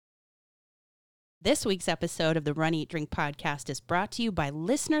This week's episode of the Run, Eat, Drink podcast is brought to you by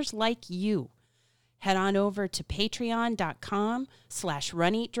listeners like you. Head on over to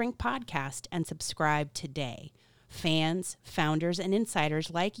patreon.com/runeatdrinkpodcast and subscribe today. Fans, founders, and insiders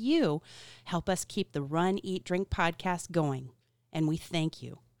like you help us keep the Run, Eat, Drink podcast going, and we thank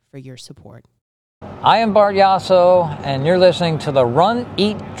you for your support. I am Bart Yasso, and you're listening to the Run,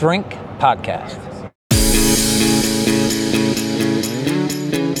 Eat, Drink podcast.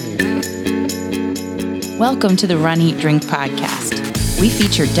 Welcome to the Run, Eat, Drink podcast. We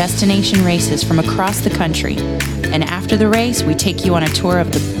feature destination races from across the country. And after the race, we take you on a tour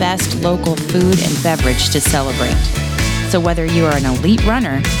of the best local food and beverage to celebrate. So whether you are an elite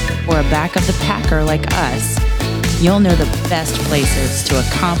runner or a back of the packer like us, you'll know the best places to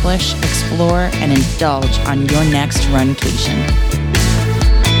accomplish, explore, and indulge on your next runcation.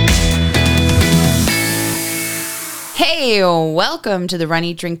 Hey, welcome to the Run,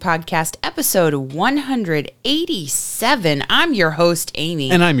 Eat, Drink podcast, episode 187. I'm your host,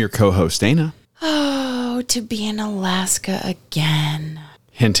 Amy. And I'm your co-host, Dana. Oh, to be in Alaska again.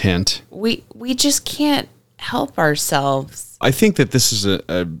 Hint, hint. We just can't help ourselves. I think that this is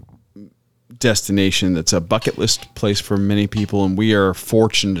a destination that's a bucket list place for many people, and we are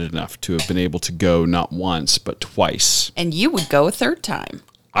fortunate enough to have been able to go not once, but twice. And you would go a third time.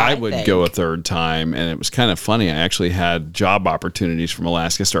 I would go a third time, and it was kind of funny. I actually had job opportunities from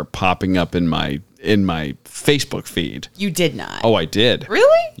Alaska start popping up in my Facebook feed. You did not. Oh, I did.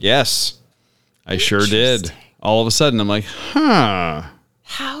 Really? Yes, I sure did. All of a sudden, I'm like, huh.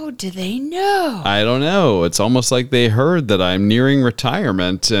 How do they know? I don't know. It's almost like they heard that I'm nearing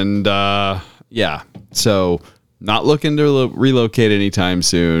retirement, and yeah. So not looking to relocate anytime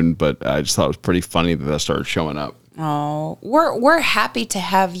soon, but I just thought it was pretty funny that started showing up. Oh, we're happy to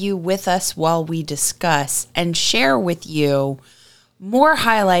have you with us while we discuss and share with you more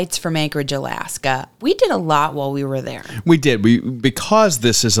highlights from Anchorage, Alaska. We did a lot while we were there. We did. Because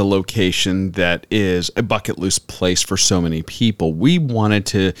this is a location that is a bucket list place for so many people, we wanted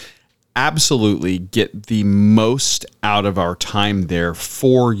to absolutely get the most out of our time there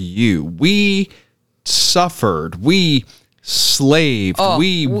for you. We suffered. We slaved.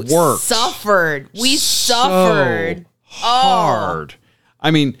 We worked. Suffered. We suffered. Hard.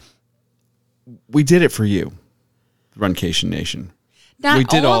 I mean, we did it for you, Runcation Nation. We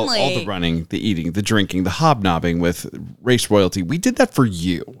did all the running, the eating, the drinking, the hobnobbing with Race Royalty. We did that for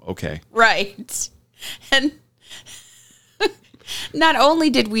you, okay? Right. And not only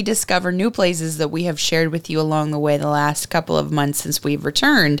did we discover new places that we have shared with you along the way the last couple of months since we've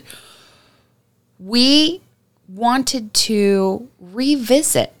returned, we wanted to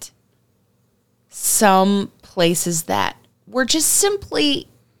revisit some places that were just simply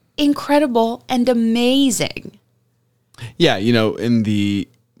incredible and amazing. Yeah, in the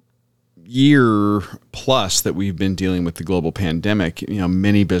year plus that we've been dealing with the global pandemic,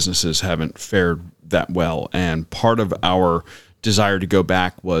 many businesses haven't fared that well. And part of our desire to go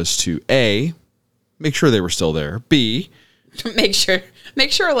back was to A, make sure they were still there. B, make sure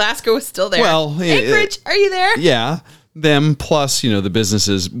Alaska was still there. Well, Anchorage, are you there? Yeah, them plus, the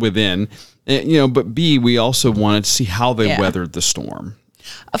businesses within, but B, we also wanted to see how they weathered the storm.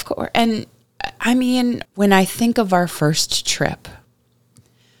 Of course. And I mean, when I think of our first trip,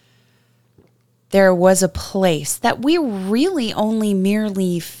 there was a place that we really only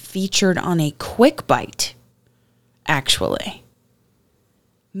merely featured on a quick bite, actually.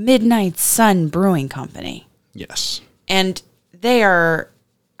 Midnight Sun Brewing Company. Yes. And they are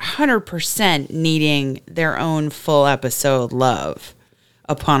 100% needing their own full episode love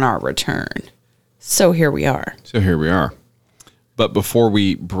upon our return. So here we are. But before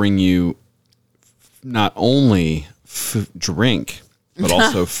we bring you not only drink, but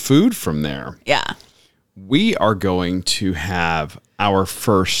also food from there. Yeah. We are going to have our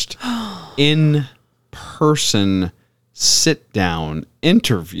first in-person sit-down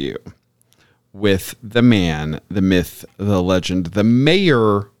interview with the man, the myth, the legend, the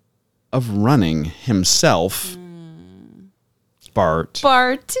mayor of running himself, Bart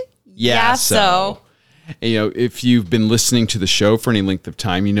Yasso. If you've been listening to the show for any length of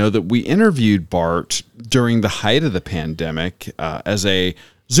time, you know that we interviewed Bart during the height of the pandemic as a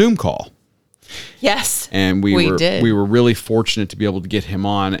Zoom call. Yes, and we did. We were really fortunate to be able to get him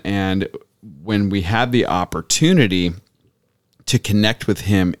on. And when we had the opportunity to connect with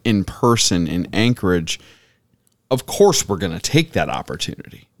him in person in Anchorage, of course we're going to take that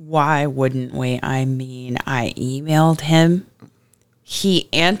opportunity. Why wouldn't we? I mean, I emailed him. He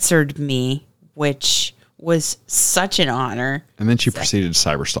answered me, which was such an honor. And then she proceeded to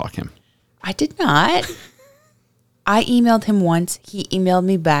cyberstalk him. I did not. I emailed him once. He emailed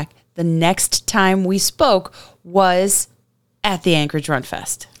me back. The the next time we spoke was at the Anchorage Run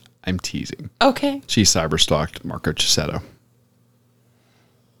Fest. I'm teasing. Okay. She cyberstalked Marco Cicchetto.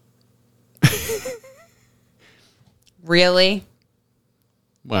 Really?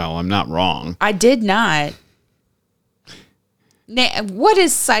 Well, I'm not wrong. I did not. What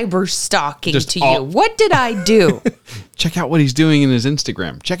is cyber stalking Just to you? What did I do? Check out what he's doing in his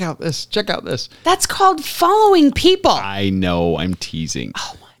Instagram. Check out this. Check out this. That's called following people. I know. I'm teasing.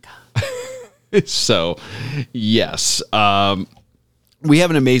 Oh my God. So, yes. We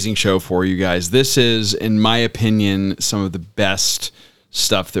have an amazing show for you guys. This is, in my opinion, some of the best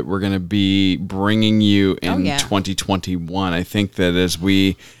stuff that we're going to be bringing you in 2021. I think that as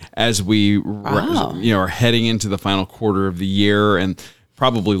we are heading into the final quarter of the year and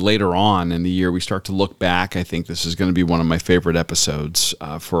probably later on in the year, we start to look back. I think this is going to be one of my favorite episodes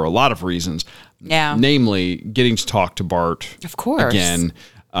for a lot of reasons. Yeah. Namely, getting to talk to Bart. Of course. Again.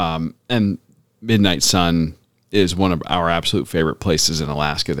 And Midnight Sun is one of our absolute favorite places in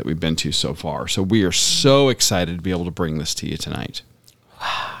Alaska that we've been to so far. So we are so excited to be able to bring this to you tonight.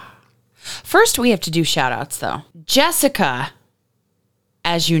 First, we have to do shout outs, though. Jessica,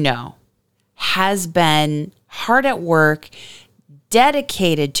 as you know, has been hard at work,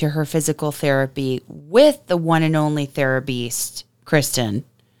 dedicated to her physical therapy with the one and only TheraBeast, Kristen.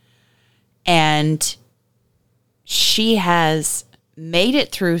 And she has made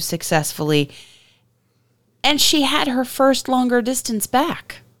it through successfully. And she had her first longer distance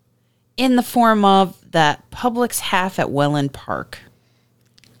back in the form of that Publix half at Welland Park.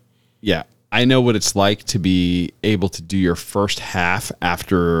 Yeah, I know what it's like to be able to do your first half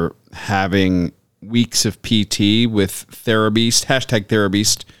after having weeks of PT with TheraBeast,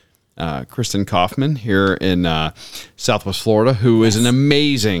 #TheraBeast, Kristen Kaufman here in Southwest Florida, who is an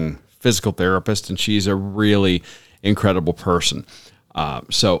amazing physical therapist, and she's a really incredible person.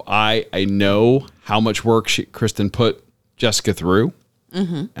 So I know how much work Kristen put Jessica through.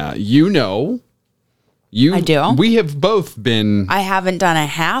 Mm-hmm. I do. We have both been. I haven't done a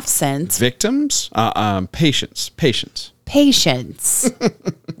half since. Victims? Patients.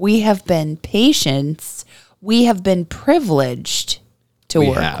 We have been patients. We have been privileged to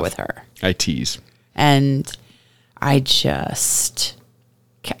work with her. I tease. And I just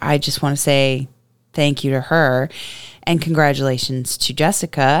want to say thank you to her and congratulations to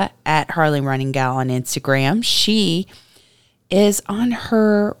Jessica at Harley Running Gal on Instagram. She is on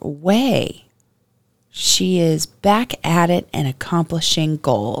her way. She is back at it and accomplishing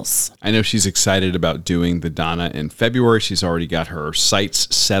goals. I know she's excited about doing the Donna in February. She's already got her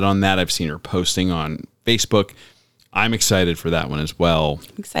sights set on that. I've seen her posting on Facebook. I'm excited for that one as well.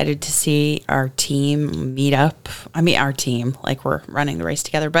 I'm excited to see our team meet up. I mean, our team, like we're running the race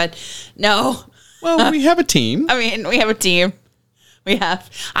together, but no. Well, we have a team. I mean, we have a team. I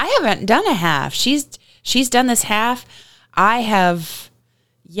haven't done a half. She's done this half. I have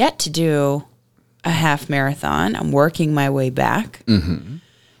yet to do a half marathon. I'm working my way back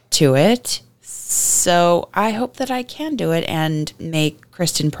to it. So I hope that I can do it and make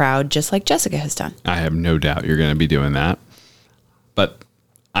Kristen proud, just like Jessica has done. I have no doubt you're going to be doing that. But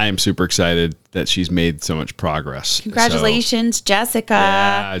I am super excited that she's made so much progress. Congratulations, Jessica.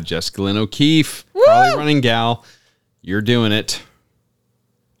 Yeah, Jessica Lynn O'Keefe, Harley Running Gal. You're doing it.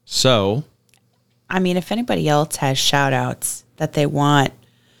 So, I mean, if anybody else has shout outs that they want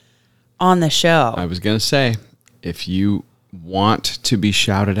on the show. I was going to say, if you want to be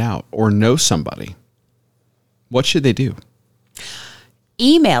shouted out or know somebody, what should they do?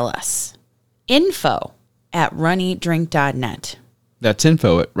 Email us, info@runeatdrink.net. That's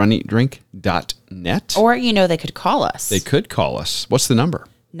info@runeatdrink.net. Or, they could call us. They could call us. What's the number?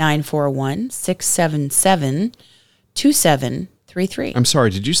 941-677-2733. I'm sorry,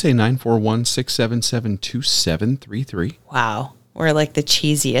 did you say 941-677-2733? Wow. We're like the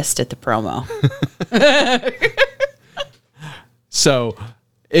cheesiest at the promo. So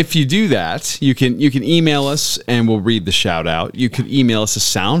if you do that, you can email us and we'll read the shout out. You could email us a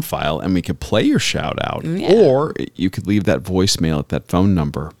sound file and we could play your shout out. Yeah. Or you could leave that voicemail at that phone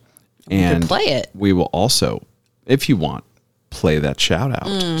number. And we could play it. We will also, if you want, play that shout out.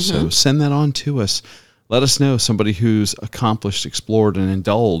 Mm-hmm. So send that on to us. Let us know somebody who's accomplished, explored, and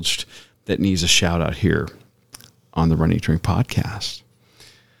indulged that needs a shout out here on the Run Eat Drink podcast.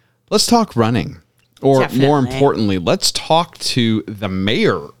 Let's talk running. Or Definitely. More importantly, let's talk to the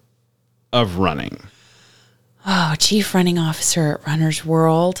mayor of running. Oh, Chief Running Officer at Runner's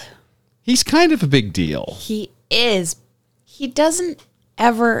World. He's kind of a big deal. He is. He doesn't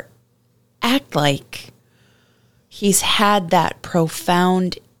ever act like he's had that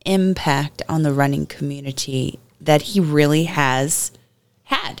profound impact on the running community that he really has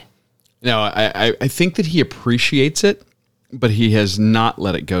had. No, I think that he appreciates it, but he has not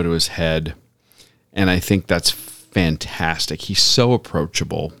let it go to his head. And I think that's fantastic. He's so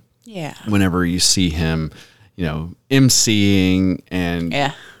approachable. Yeah. Whenever you see him, emceeing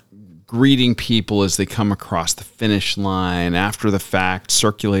and greeting people as they come across the finish line after the fact,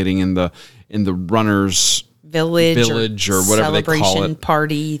 circulating in the runners' village or whatever they call it,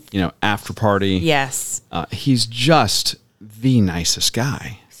 party, after party. Yes. He's just the nicest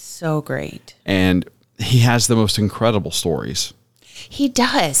guy. So great. And he has the most incredible stories. He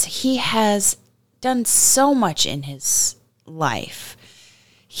does. He has done so much in his life.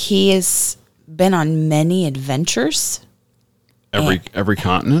 He has been on many adventures. Every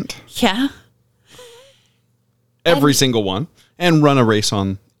continent. Yeah. Every single one. And run a race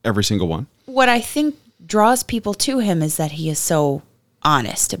on every single one. What I think draws people to him is that he is so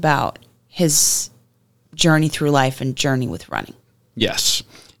honest about his journey through life and journey with running. Yes.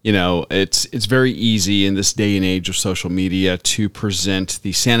 It's very easy in this day and age of social media to present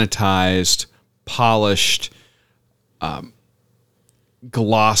the sanitized, polished,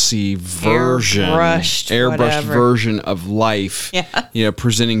 glossy version, airbrushed version of life. Yeah.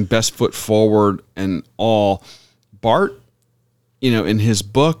 Presenting best foot forward and all. Bart, in his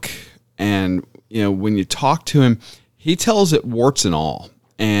book and, when you talk to him, he tells it warts and all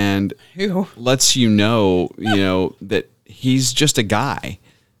and lets you know, that he's just a guy,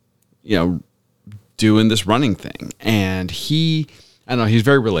 doing this running thing. And he's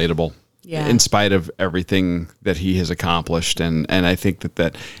very relatable. Yeah. In spite of everything that he has accomplished. And I think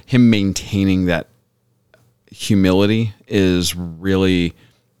that him maintaining that humility is really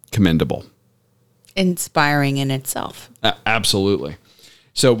commendable. Inspiring in itself. Absolutely.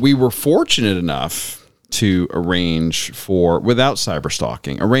 So we were fortunate enough to arrange for, without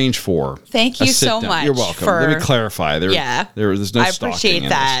cyberstalking, Thank you so much. You're welcome. Let me clarify. There's no stalking. I appreciate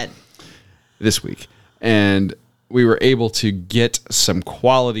that. This week. And we were able to get some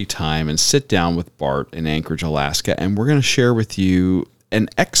quality time and sit down with Bart in Anchorage, Alaska. And we're going to share with you an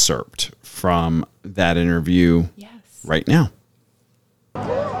excerpt from that interview right now.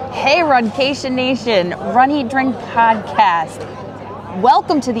 Hey, Runcation Nation, Run, Eat, Drink podcast.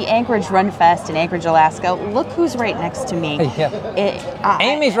 Welcome to the Anchorage Run Fest in Anchorage, Alaska. Look who's right next to me.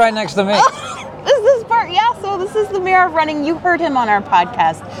 Amy's right next to me. This is Bart Yasso. This is the Mayor of Running. You heard him on our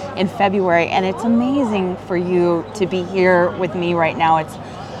podcast in February, and it's amazing for you to be here with me right now.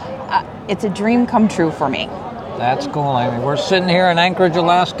 It's a dream come true for me. That's cool, Amy. We're sitting here in Anchorage,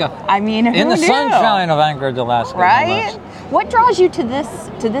 Alaska. I mean, who in the knew? sunshine of Anchorage, Alaska. Right? What draws you to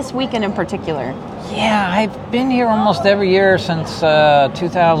this weekend in particular? Yeah, I've been here almost every year since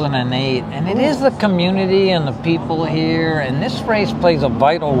 2008, and it is the community and the people here, and this race plays a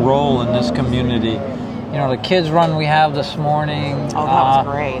vital role in this community. The kids run we have this morning. Oh, that was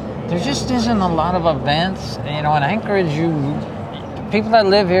great. There just isn't a lot of events. In Anchorage, the people that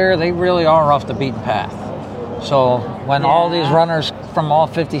live here, they really are off the beaten path. So when all these runners from all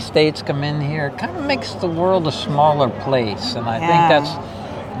 50 states come in here, it kind of makes the world a smaller place. And I think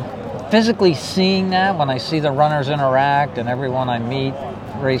that's physically seeing that when I see the runners interact and everyone I meet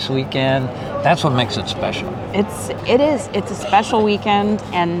race weekend, that's what makes it special. It's a special weekend,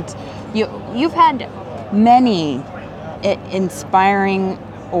 and you've had many inspiring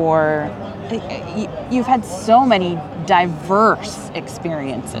you've had so many diverse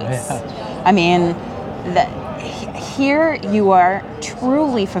experiences. Yeah. I mean, here you are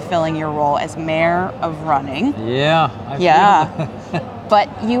truly fulfilling your role as Mayor of Running. Yeah. But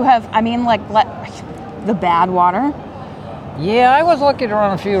you have, the Badwater. Yeah, I was lucky to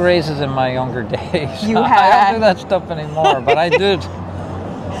run a few races in my younger days. You I don't do that stuff anymore, but I did.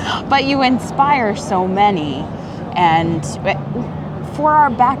 But you inspire so many. And for our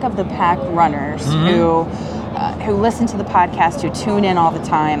back of the pack runners who listen to the podcast, who tune in all the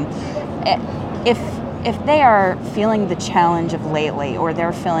time, if they are feeling the challenge of lately, or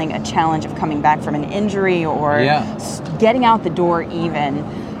they're feeling a challenge of coming back from an injury, or getting out the door even,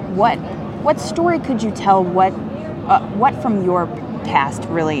 what story could you tell? What from your past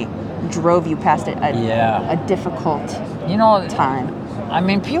really drove you past a difficult time? I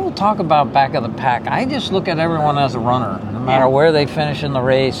mean, people talk about back of the pack. I just look at everyone as a runner. No matter where they finish in the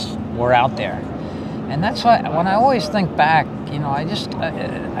race, we're out there. And that's why when I always think back,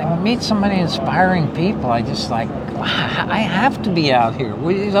 I meet so many inspiring people. I just wow, I have to be out here.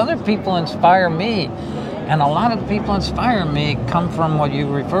 These other people inspire me. And a lot of the people inspiring me come from what you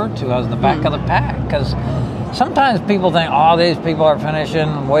referred to as the back of the pack. Because sometimes people think, these people are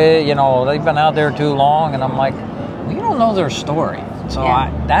finishing way, they've been out there too long. And I'm like, well, you don't know their story. So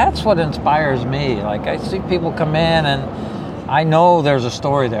that's what inspires me. Like, I see people come in and I know there's a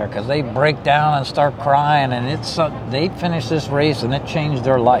story there because they break down and start crying, and they finish this race and it changed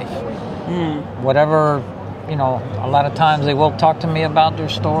their life. Whatever, you know, a lot of times they will talk to me about their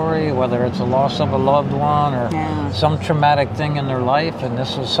story, whether it's a loss of a loved one or some traumatic thing in their life, and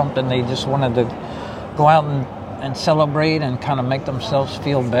this was something they just wanted to go out and celebrate and kind of make themselves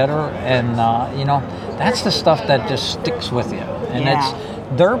feel better. And, you know, that's the stuff that just sticks with you. And it's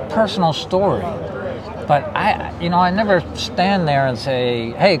their personal story. But I never stand there and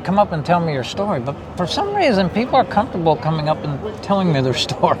say, hey, come up and tell me your story. But for some reason, people are comfortable coming up and telling me their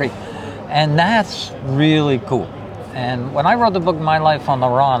story. And that's really cool. And when I wrote the book, My Life on the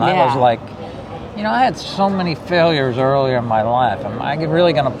Run, I was like, you know, I had so many failures earlier in my life. Am I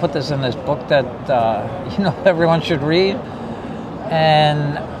really going to put this in this book that, you know, everyone should read?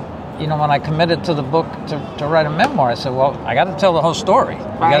 And, you know, when I committed to the book to write a memoir, I said, well, I got to tell the whole story. You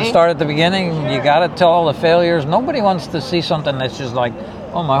got to start at the beginning. You got to tell all the failures. Nobody wants to see something that's just like,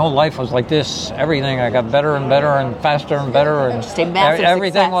 oh, my whole life was like this. Everything, I got better and better and faster and better. And just a massive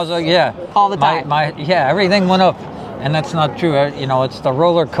everything success. was like, all the time. Everything went up. And that's not true. You know, it's the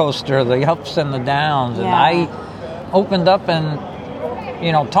roller coaster, the ups and the downs. And I opened up and,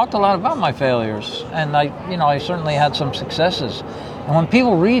 you know, talked a lot about my failures. And I certainly had some successes. And when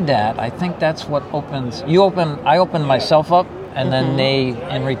people read that, I think that's what I open myself up, and then they,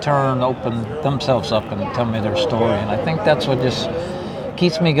 in return, open themselves up and tell me their story. And I think that's what just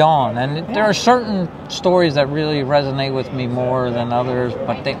keeps me going. And there are certain stories that really resonate with me more than others,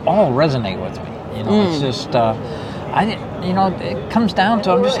 but they all resonate with me. You know, it's just, it comes down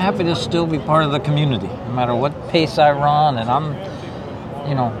to I'm just happy to still be part of the community, no matter what pace I run. And I'm,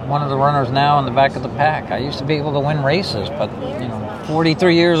 you know, one of the runners now in the back of the pack. I used to be able to win races, but, you know,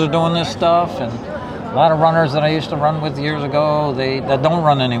 43 years of doing this stuff, and a lot of runners that I used to run with years ago, that don't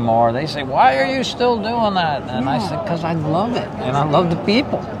run anymore, they say, why are you still doing that? And I said, because I love it, and I love the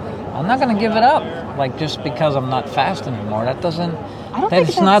people. I'm not going to give it up, like, just because I'm not fast anymore.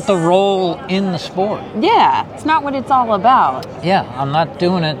 That's not the role in the sport. Yeah, it's not what it's all about. Yeah, I'm not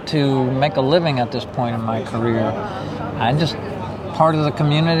doing it to make a living at this point in my career. I'm just part of the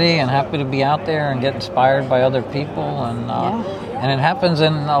community and happy to be out there and get inspired by other people. And it happens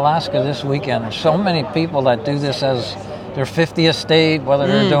in Alaska this weekend. There's so many people that do this as their 50th state, whether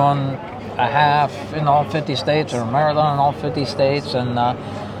they're doing a half in all 50 states or a marathon in all 50 states. And,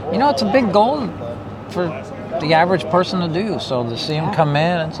 you know, it's a big goal for the average person to do. So to see them come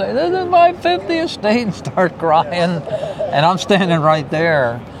in and say, this is my 50th state, and start crying, and I'm standing right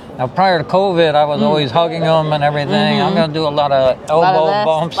there. Now, prior to COVID, I was always hugging them and everything. I'm going to do a lot of elbow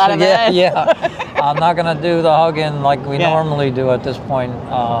bumps. I'm not going to do the hugging like we normally do at this point.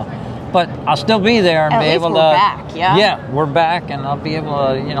 But I'll still be there and be able to. We're back, Yeah, we're back, and I'll be able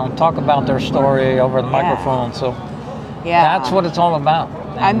to, you know, talk about their story over the microphone. So that's what it's all about.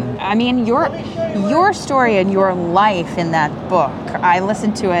 I mean, your story and your life in that book, I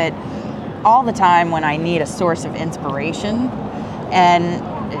listen to it all the time when I need a source of inspiration. And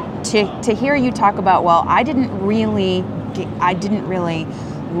to hear you talk about, well, I didn't really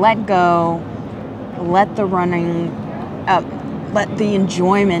let go, let the running, let the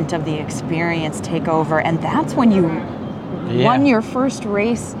enjoyment of the experience take over, and that's when you won your first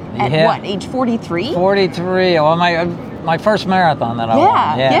race at what, age 43? 43. Well, my first marathon that I won.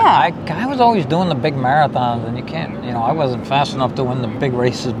 I was always doing the big marathons, and you can't, you know, I wasn't fast enough to win the big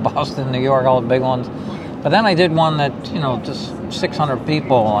races, Boston, New York, all the big ones. But then I did one that, you know, just 600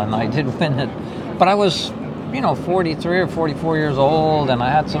 people, and I did win it. But I was, you know, 43 or 44 years old, and I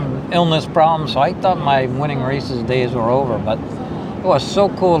had some illness problems, so I thought my winning races days were over. But it was so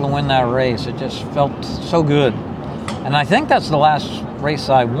cool to win that race. It just felt so good. And I think that's the last race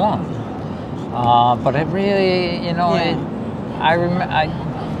I won. But it really, you know, I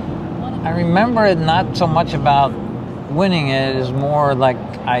remember it not so much about winning it, as more like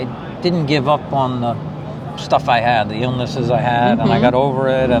I didn't give up on the stuff I had, the illnesses I had, and I got over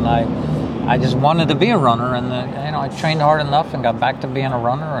it, and I just wanted to be a runner, and you know, I trained hard enough and got back to being a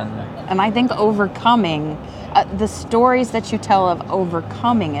runner. And I think overcoming the stories that you tell of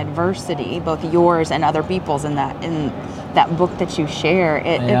overcoming adversity, both yours and other people's, in that book that you share,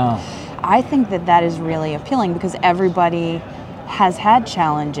 I think that is really appealing, because everybody has had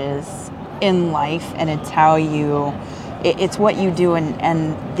challenges in life, and it's what you do,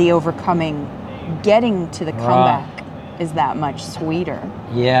 and the overcoming, getting to the comeback is that much sweeter.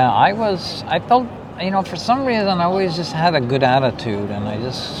 Yeah, I felt, you know, for some reason I always just had a good attitude, and I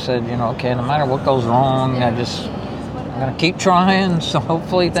just said, you know, okay, no matter what goes wrong, I'm going to keep trying, so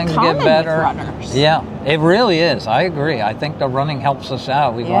hopefully things get better. With runners. Yeah, it really is. I agree. I think the running helps us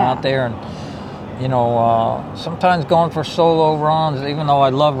out. We go out there and, sometimes going for solo runs, even though I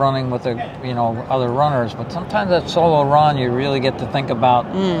love running with other runners, but sometimes that solo run, you really get to think about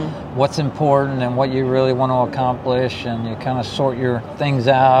what's important and what you really want to accomplish, and you kind of sort your things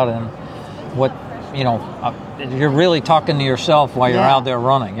out, and what, you're really talking to yourself while you're out there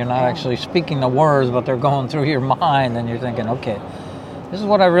running. You're not actually speaking the words, but they're going through your mind, and you're thinking, okay, this is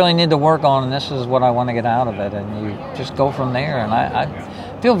what I really need to work on, and this is what I want to get out of it, and you just go from there. And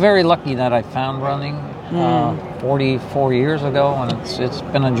I feel very lucky that I found running 44 years ago, and it's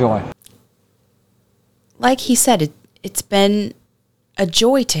been a joy. Like he said, it's been a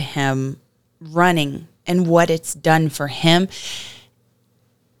joy to him running and what it's done for him.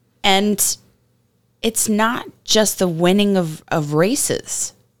 And it's not just the winning of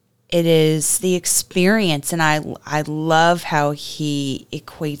races. It is the experience. And I love how he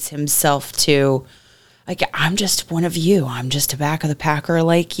equates himself to, like, I'm just one of you. I'm just a back of the packer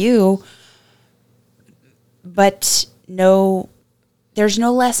like you. But no, there's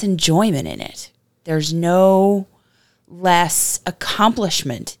no less enjoyment in it. There's no less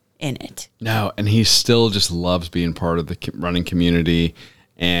accomplishment in it. No, and he still just loves being part of the running community,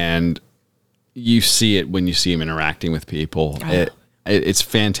 and you see it when you see him interacting with people. It's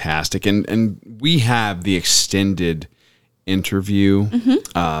fantastic, and we have the extended interview,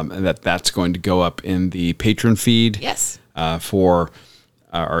 and that's going to go up in the patron feed. Yes, for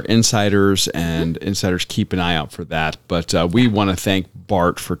our insiders, and insiders, keep an eye out for that. But we want to thank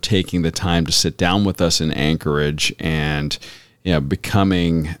Bart for taking the time to sit down with us in Anchorage and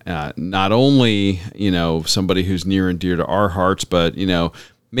becoming not only somebody who's near and dear to our hearts, but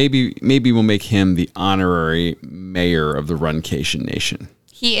maybe we'll make him the honorary mayor of the Runcation Nation.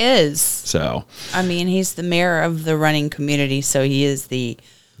 he is. So I mean, he's the mayor of the running community, so he is the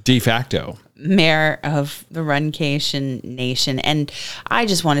de facto mayor of the Runcation Nation. And I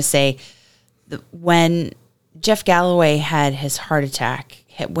just want to say, when Jeff Galloway had his heart attack,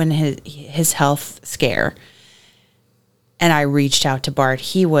 when his health scare, and I reached out to Bart,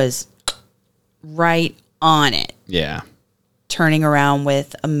 he was right on it. Yeah. Turning around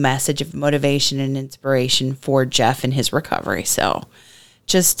with a message of motivation and inspiration for Jeff and his recovery. So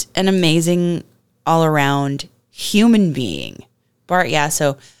just an amazing all-around human being. Bart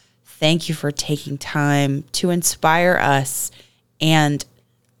Yasso, thank you for taking time to inspire us and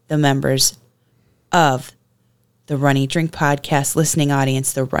the members of the Run Eat Drink podcast listening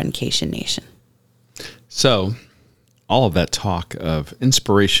audience, the Runcation Nation. So all of that talk of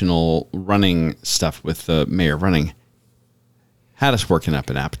inspirational running stuff with the mayor running had us working up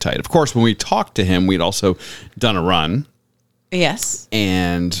an appetite. Of course, when we talked to him, we'd also done a run. Yes.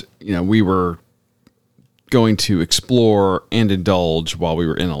 And, we were going to explore and indulge while we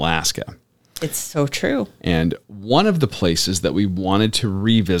were in Alaska. It's so true. And one of the places that we wanted to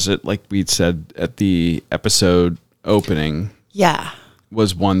revisit, like we'd said at the episode opening,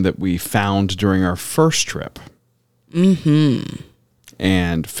 was one that we found during our first trip.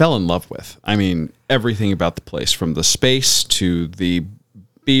 And fell in love with. I mean, everything about the place, from the space to the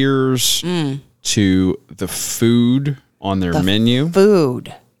beers to the food on their menu.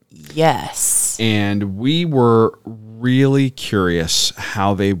 Food. Yes. And we were really curious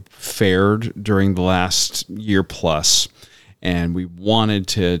how they fared during the last year plus. And we wanted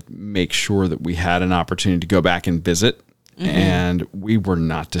to make sure that we had an opportunity to go back and visit. And we were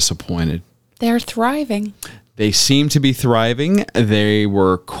not disappointed. They're thriving. They seem to be thriving. They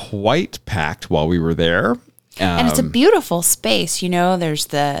were quite packed while we were there. And it's a beautiful space. There's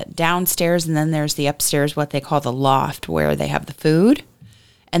the downstairs and then there's the upstairs, what they call the loft, where they have the food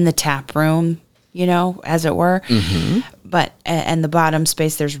and the tap room, as it were. But, and the bottom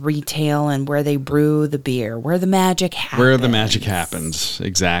space, there's retail and where they brew the beer, where the magic happens.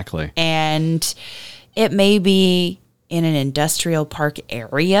 Exactly. And it may be in an industrial park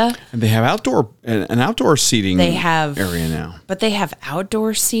area. And they have an outdoor seating area now. But they have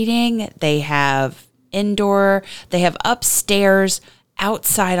outdoor seating. They have indoor. They have upstairs,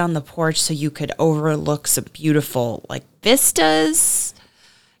 outside on the porch, so you could overlook some beautiful vistas.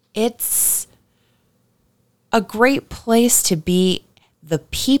 It's a great place to be. The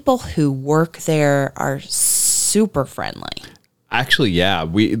people who work there are super friendly. Actually, yeah.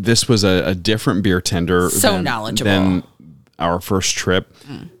 This was a different beer tender. Knowledgeable than our first trip,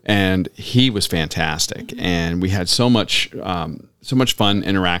 and he was fantastic. And we had so much fun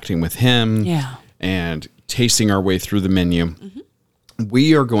interacting with him. Yeah. And tasting our way through the menu.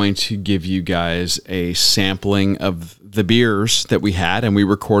 We are going to give you guys a sampling of the beers that we had, and we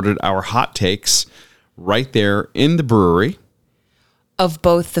recorded our hot takes right there in the brewery of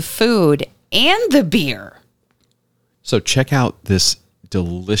both the food and the beer. So check out this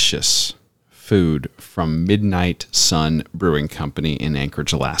delicious food from Midnight Sun Brewing Company in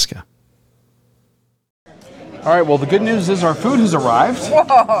Anchorage, Alaska. All right, well, the good news is our food has arrived.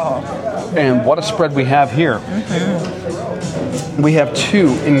 Whoa. And what a spread we have here. Mm-hmm. We have 2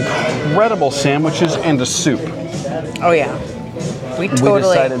 incredible sandwiches and a soup. Oh, yeah. We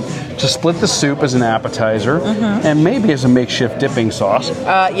decided to split the soup as an appetizer and maybe as a makeshift dipping sauce.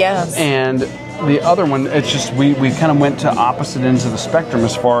 Yes. And the other one, it's just we kind of went to opposite ends of the spectrum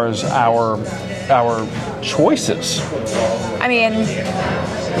as far as our choices. I mean,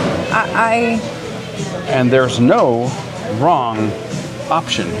 And there's no wrong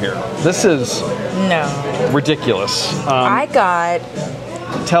option here. This is ridiculous. I got...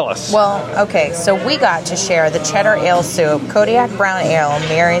 Tell us. Well, okay, so we got to share the cheddar ale soup. Kodiak brown ale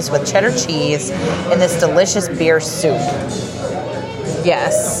marries with cheddar cheese in this delicious beer soup.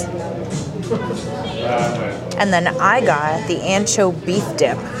 Yes. And then I got the ancho beef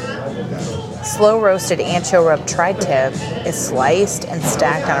dip. Slow roasted ancho rub tri-tip is sliced and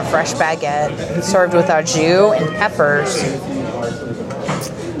stacked on a fresh baguette, served with au jus and peppers.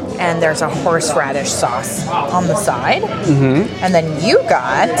 And there's a horseradish sauce on the side. Mm-hmm. And then you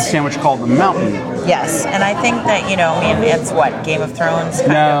got a sandwich called the Mountain. Yes, and I think that, it's what, Game of Thrones?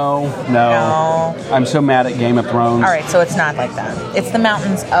 No. I'm so mad at Game of Thrones. All right, so it's not like that. It's the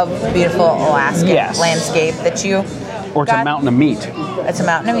mountains of beautiful Alaskan landscape that you Or it's a mountain of meat. It's a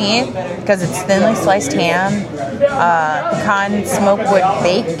mountain of meat because it's thinly sliced ham, pecan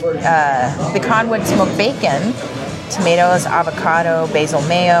wood smoked bacon, tomatoes, avocado, basil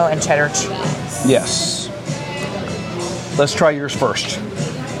mayo, and cheddar cheese. Yes. Let's try yours first.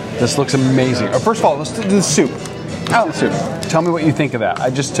 This looks amazing. First of all, let's do the soup. The soup. Tell me what you think of that. I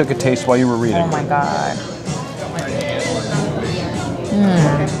just took a taste while you were reading. Oh my God.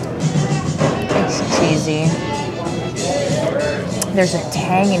 It's cheesy. There's a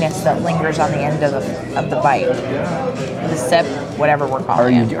tanginess that lingers on the end of the bite. The sip, whatever we're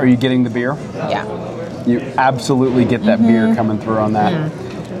calling it. Are you getting the beer? Yeah. You absolutely get that beer coming through on that.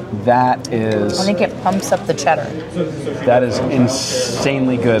 That is. I think it pumps up the cheddar. That is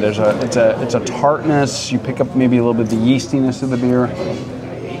insanely good. It's a tartness. You pick up maybe a little bit of the yeastiness of the beer.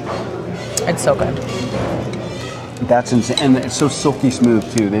 It's so good. That's insane, and it's so silky smooth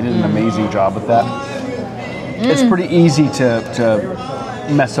too. They did an amazing job with that. It's pretty easy to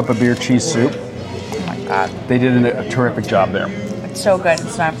mess up a beer cheese soup. Oh my God. They did a terrific job there. It's so good.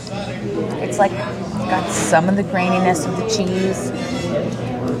 It's got some of the graininess of the cheese.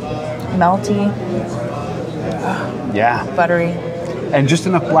 Melty. Yeah. Buttery. And just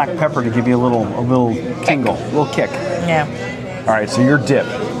enough black pepper to give you a little tingle, a little kick. Yeah. All right, so your dip.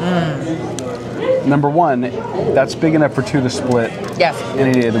 Number 1, that's big enough for 2 to split. Yes.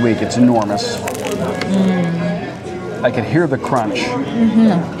 Any day of the week. It's enormous. I can hear the crunch.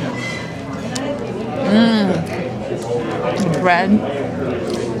 The bread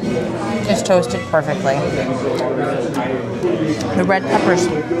is toasted perfectly. The red peppers,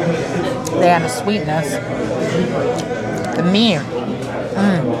 they have a sweetness. The meat,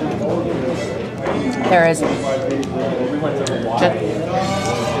 there is just,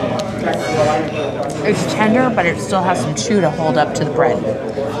 it's tender, but it still has some chew to hold up to the bread.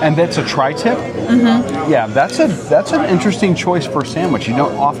 And that's a tri-tip? Yeah, that's an interesting choice for a sandwich. You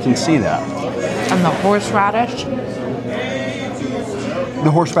don't often see that. And the horseradish. The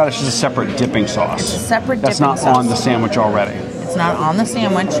horseradish is a separate dipping sauce. It's a separate dipping sauce. That's not on the sandwich already. It's not on the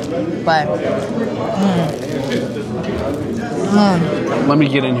sandwich, but Let me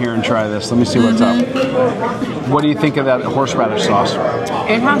get in here and try this. Let me see what's up. What do you think of that horseradish sauce?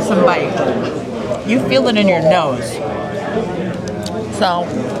 it has some bite. You feel it in your nose. So,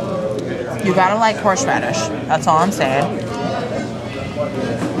 you gotta like horseradish. That's all I'm saying.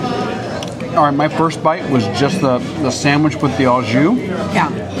 All right, my first bite was just the sandwich with the au jus. Yeah.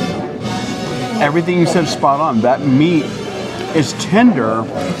 Everything you said is spot on. That meat is tender,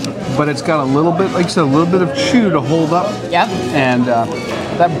 but it's got a little bit, like you said, a little bit of chew to hold up. Yep. And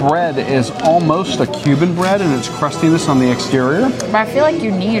that bread is almost a Cuban bread, and its crustiness on the exterior. But I feel like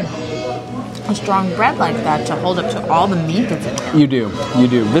you need a strong bread like that to hold up to all the meat that's in there. You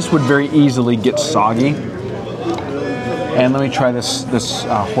do. This would very easily get soggy. And let me try this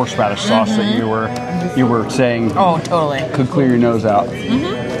horseradish sauce that you were saying. Oh, totally. Could clear your nose out.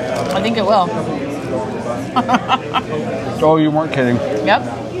 I think it will. Oh, you weren't kidding. Yep.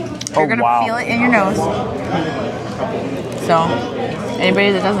 You're gonna wow. feel it in your nose. So,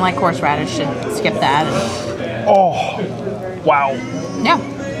 anybody that doesn't like horseradish should skip that. Oh, wow. Yeah.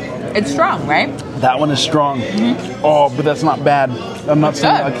 It's strong, right? That one is strong. Oh, but that's not bad. I'm not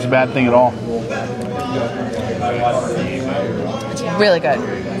saying good. like it's a bad thing at all. It's really good.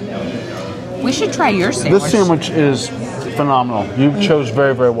 We should try your sandwich. This sandwich is phenomenal. You chose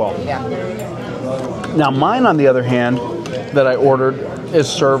very, very well. Yeah. Now, mine, on the other hand, that I ordered is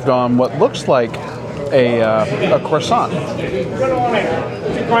served on what looks like a croissant.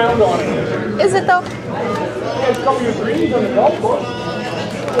 Is it though?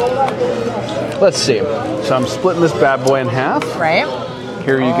 Let's see. So I'm splitting this bad boy in half. Right.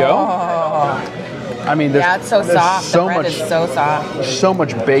 Here you go. I mean, there's, Yeah, it's so there's soft. so The bread much, is so soft. so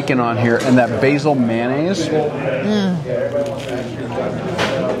much bacon on here, and that basil mayonnaise.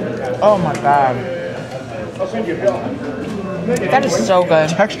 Oh my god. That is so good.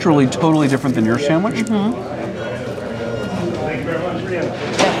 Texturally, totally different than your sandwich. The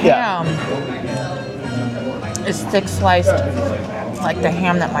Yeah. ham is thick sliced, like the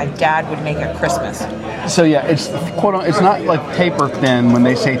ham that my dad would make at Christmas. So yeah, it's it's not like paper thin when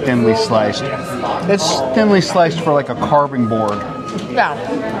they say thinly sliced. It's thinly sliced for like a carving board. Yeah.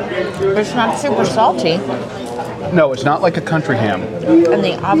 But it's not super salty. No, it's not like a country ham. And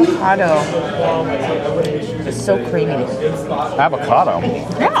the avocado is so creamy. Avocado.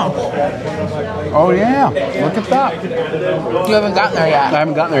 Yeah. Oh yeah, look at that. You haven't gotten there I yet.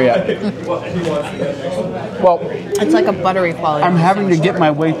 haven't gotten there yet. Well, It's like a buttery quality. I'm having to get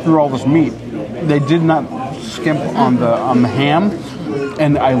my way through all this meat. They did not skimp on the ham,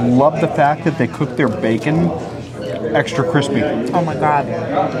 and I love the fact that they cook their bacon extra crispy. Oh my god.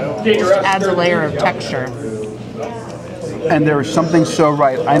 Just adds a layer of texture. And there is something so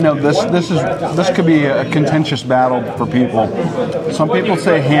right. I know this could be a contentious battle for people. Some people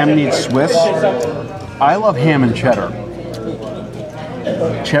say ham needs Swiss. I love ham and cheddar.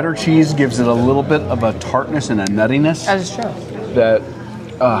 Cheddar cheese gives it a little bit of a tartness and a nuttiness That is true. that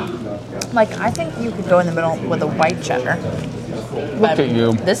Like, I think you could go in the middle with a white cheddar. look at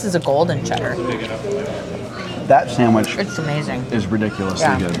you. This is a golden cheddar. That sandwich It's amazing. is ridiculously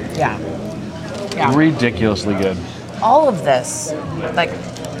Yeah. good. Yeah. Yeah. Ridiculously good. All of this, like,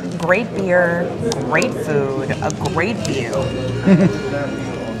 great beer, great food, a great view.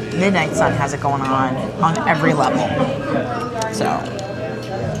 Midnight Sun has it going on every level. So,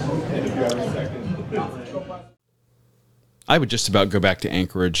 I would just about go back to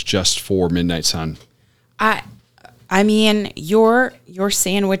Anchorage just for Midnight Sun. I mean, your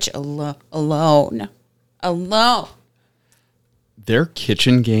sandwich alone. Their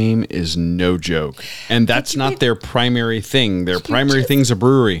kitchen game is no joke. And that's not their primary thing. Their primary thing's a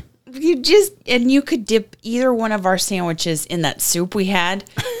brewery. You could dip either one of our sandwiches in that soup we had.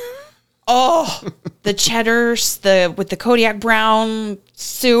 Oh, the cheddars, with the Kodiak brown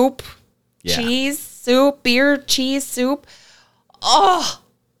soup, Yeah. cheese soup, beer, cheese soup. Oh,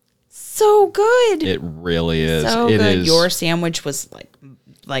 so good. It really is. So It good. is. Your sandwich was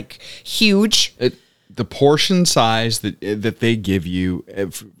like huge. The portion size that they give you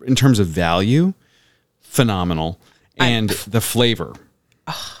in terms of value, phenomenal. And the flavor.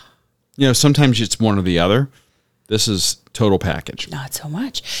 Sometimes it's one or the other. This is total package. Not so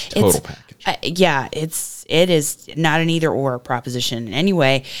much. Total package. Yeah, it is not an either or proposition in any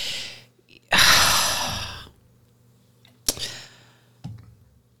way.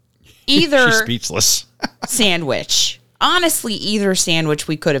 Either She's speechless. sandwich. Honestly, either sandwich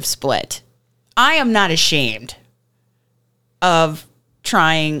we could have split. I am not ashamed of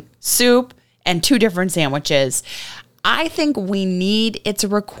trying soup and two different sandwiches. I think it's a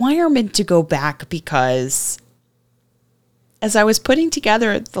requirement to go back because as I was putting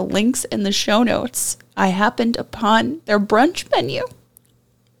together the links in the show notes, I happened upon their brunch menu.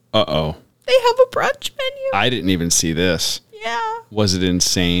 Uh-oh. They have a brunch menu. I didn't even see this. Yeah. Was it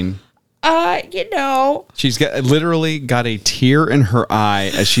insane? She's literally got a tear in her eye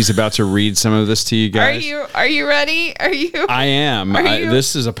as she's about to read some of this to you guys. Are you ready? Are you? I am.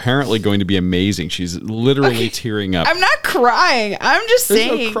 This is apparently going to be amazing. She's literally tearing up. I'm not crying. I'm just There's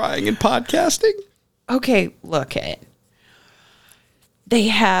saying. no crying in podcasting. Okay, look at it. They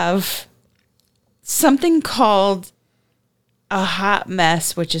have something called a hot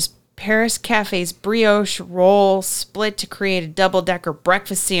mess, which is Paris Cafe's brioche roll split to create a double-decker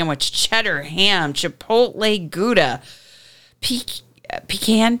breakfast sandwich, cheddar, ham, chipotle Gouda,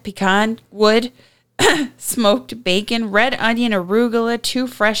 pecan wood, smoked bacon, red onion arugula, 2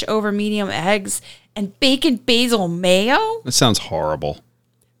 fresh over medium eggs, and bacon basil mayo. That sounds horrible.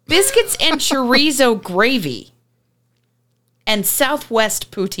 Biscuits and chorizo gravy, and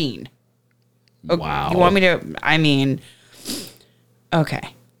Southwest poutine. Wow. You want me to,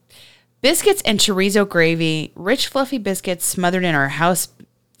 okay. Biscuits and chorizo gravy, rich fluffy biscuits smothered in our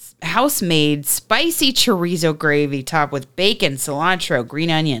house-made spicy chorizo gravy topped with bacon, cilantro,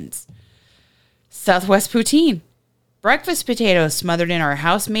 green onions. Southwest poutine, breakfast potatoes smothered in our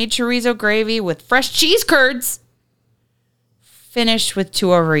house-made chorizo gravy with fresh cheese curds, finished with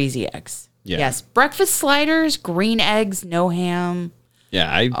 2 over easy eggs. Yeah. Yes, breakfast sliders, green eggs, no ham.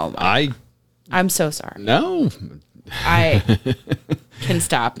 Yeah, I'm so sorry. no. I can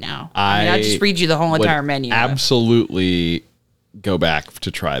stop now. I'll just read you the whole would entire menu. Absolutely go back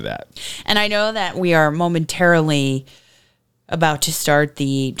to try that. And I know that we are momentarily about to start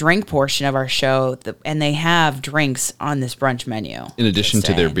the drink portion of our show, and they have drinks on this brunch menu. In addition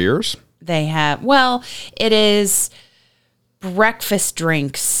to their beers? They have, well, it is breakfast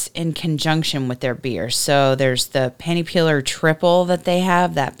drinks in conjunction with their beer. So there's the Penny Peeler Triple that they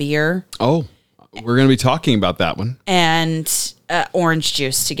have, that beer, Oh, we're going to be talking about that one. and orange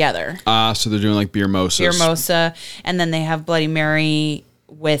juice together. So they're doing like beer mosas. Beer mosa, and then they have Bloody Mary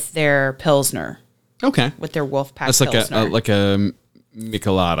with their Pilsner, Okay. with their Wolfpack That's like Pilsner. like a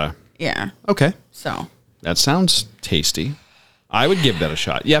Michelada. Yeah. Okay. So That sounds tasty. I would give that a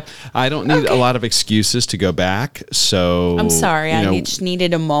shot. Yep. I don't need a lot of excuses to go back. So I'm sorry. you know, I just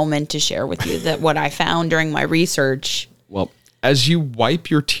needed a moment to share with you that what I found during my research. Well, as you wipe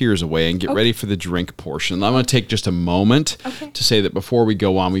your tears away and get ready for the drink portion, I'm going to take just a moment to say that before we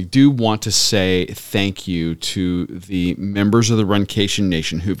go on, we do want to say thank you to the members of the Runcation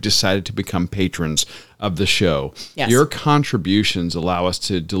Nation who've decided to become patrons of the show. Yes. Your contributions allow us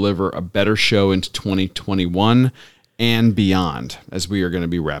to deliver a better show into 2021 and beyond, as we are going to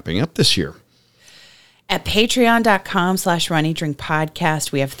be wrapping up this year. At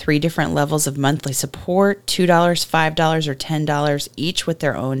patreon.com/runnydrinkpodcast, we have 3 different levels of monthly support, $2, $5, or $10, each with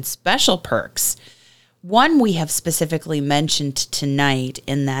their own special perks. One we have specifically mentioned tonight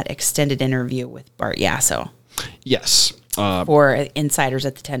in that extended interview with Bart Yasso Yes. for insiders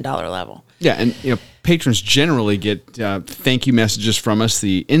at the $10 level. Yeah, and patrons generally get thank you messages from us.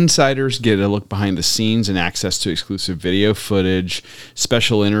 The insiders get a look behind the scenes and access to exclusive video footage,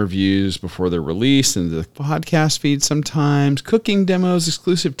 special interviews before they're released, and the podcast feed sometimes, cooking demos,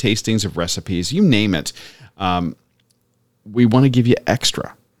 exclusive tastings of recipes, you name it. We want to give you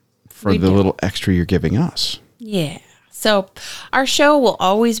extra for We the do. little extra you're giving us. Yeah. So our show will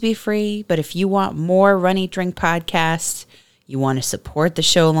always be free, but if you want more Run Eat Drink podcasts, you want to support the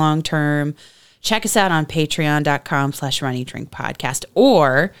show long term, check us out on patreon.com/runeatdrinkpodcast.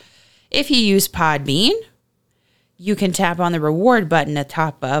 Or if you use Podbean, you can tap on the reward button at the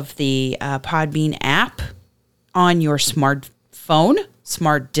top of the Podbean app on your smartphone,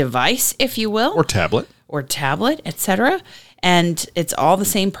 smart device, if you will, Or tablet. or tablet, etc. And it's all the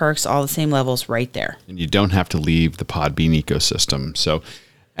same perks, all the same levels right there. And you don't have to leave the Podbean ecosystem. So,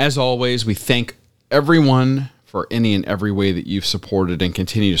 as always, we thank everyone for any and every way that you've supported and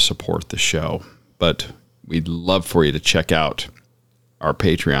continue to support the show. But we'd love for you to check out our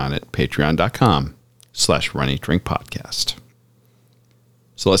Patreon at patreon.com/runeatdrinkpodcast.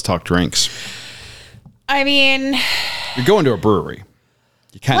 So let's talk drinks. I mean, You're going to a brewery.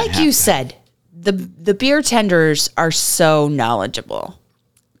 You kind of like you said, the beer tenders are so knowledgeable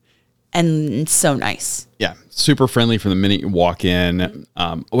and so nice. Yeah, super friendly from the minute you walk in.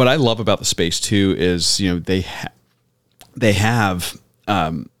 What I love about the space too is they have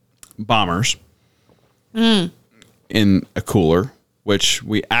bombers in a cooler, which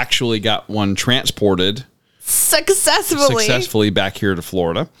we actually got one transported successfully back here to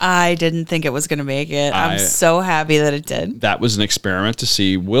Florida. I didn't think it was going to make it. I'm so happy that it did. That was an experiment to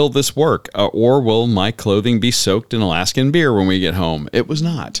see, will this work? Or will my clothing be soaked in Alaskan beer when we get home? It was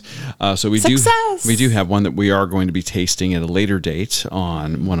not. So we do have one that we are going to be tasting at a later date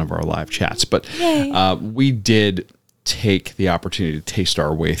on one of our live chats. But we did take the opportunity to taste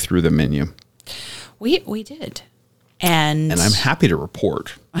our way through the menu. We did. And I'm happy to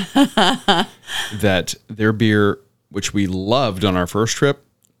report that their beer, which we loved on our first trip,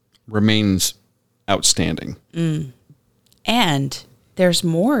 remains outstanding. And there's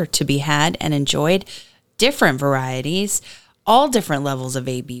more to be had and enjoyed. Different varieties, all different levels of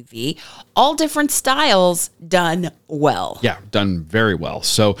ABV, all different styles done well. Yeah, done very well.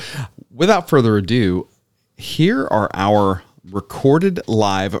 So without further ado, here are our recorded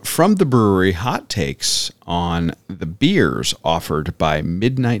live from the brewery hot takes on the beers offered by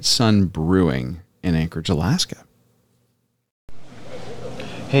Midnight Sun Brewing in Anchorage, Alaska.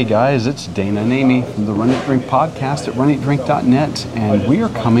 Hey guys, it's Dana and Amy from the Run It Drink podcast at runeatdrink.net, and we are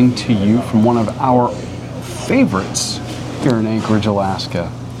coming to you from one of our favorites here in Anchorage,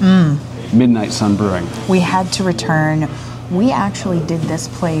 Alaska, Midnight Sun Brewing. We had to return. We actually did this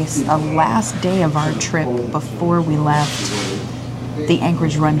place the last day of our trip before we left. the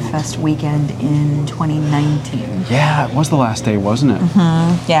Anchorage Run Fest weekend in 2019. Yeah, it was the last day, wasn't it?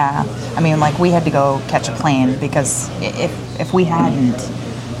 Yeah, I mean, like, we had to go catch a plane because if we hadn't,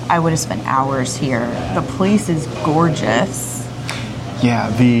 I would have spent hours here. The place is gorgeous. Yeah,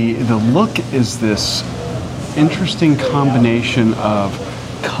 the look is this interesting combination of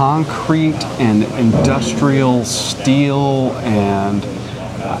concrete and industrial steel, and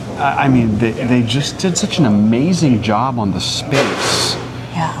I mean, they just did such an amazing job on the space.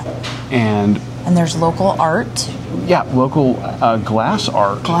 Yeah. And there's local art. Yeah, local glass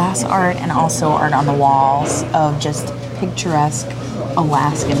art. Glass art, and also art on the walls of just picturesque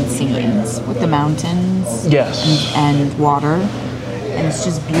Alaskan scenes with the mountains. Yes. And water. And it's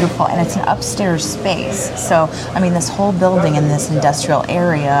just beautiful, and it's an upstairs space. So, I mean, this whole building in this industrial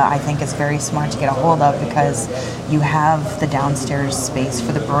area, I think, is very smart to get a hold of because you have the downstairs space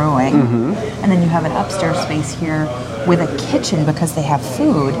for the brewing, and then you have an upstairs space here with a kitchen because they have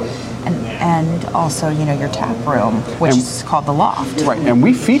food, and also, you know, your tap room, which is called the Loft. Right, and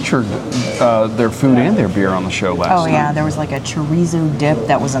we featured their food and their beer on the show last night. Oh yeah, there was like a chorizo dip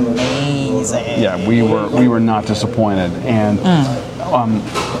that was amazing. Yeah, we were not disappointed, and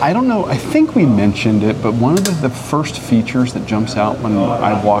I don't know. I think we mentioned it, but one of the first features that jumps out when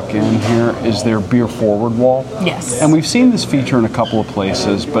I walk in here is their beer forward wall. Yes. And we've seen this feature in a couple of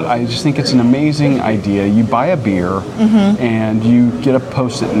places, but I just think it's an amazing idea. You buy a beer, and you get a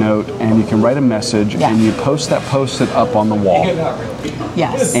Post-it note, and you can write a message, and you post that Post-it up on the wall.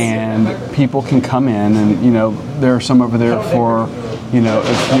 Yes. And people can come in, and you know there are some over there for, you know,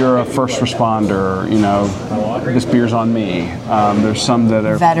 if you're a first responder, you know, this beer's on me. There's some that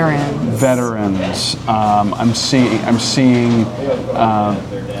are veterans. I'm seeing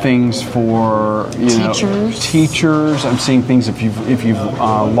things for, you know, teachers. I'm seeing things if you've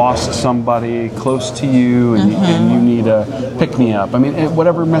lost somebody close to you and you need a pick me up. I mean,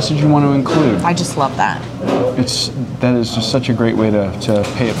 whatever message you want to include. I just love that. That is just such a great way to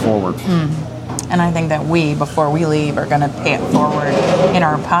pay it forward. And I think that we, before we leave, are going to pay it forward in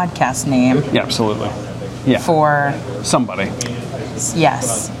our podcast name. Yeah, absolutely. Yeah. For somebody.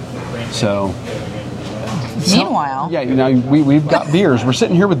 Yes. So. Meanwhile. Yeah, you know, we've got beers. We're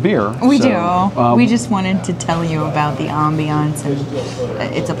sitting here with beer. We do. We just wanted to tell you about the ambiance, and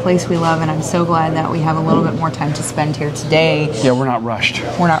it's a place we love, and I'm so glad that we have a little bit more time to spend here today. Yeah, we're not rushed.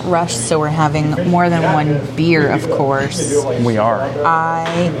 We're not rushed, so we're having more than one beer, of course. We are.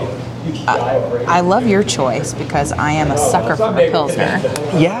 I love your choice because I am a sucker for a Pilsner.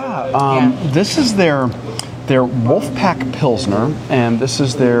 Yeah, this is their Wolfpack Pilsner, and this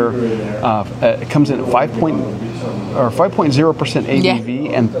is their. It comes in at 5.0%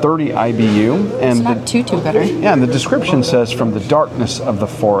 ABV and 30 IBU, and it's not too bitter. Yeah, and the description says, "From the darkness of the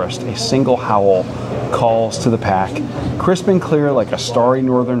forest, a single howl calls to the pack. Crisp and clear like a starry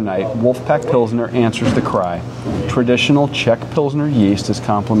northern night, Wolfpack Pilsner answers the cry. Traditional Czech Pilsner yeast is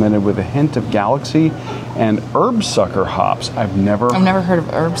complemented with a hint of Galaxy and Herbsucker hops." I've never heard of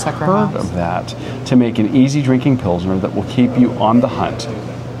Herbsucker hops. Of that, to make an easy drinking Pilsner that will keep you on the hunt.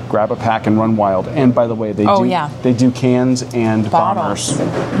 Grab a pack and run wild. And by the way, they do cans and bombers. The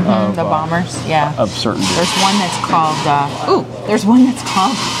bombers, yeah. Of certain beers. There's one that's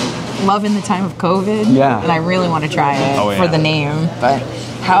called Love in the Time of COVID. Yeah. And I really want to try it for the name. But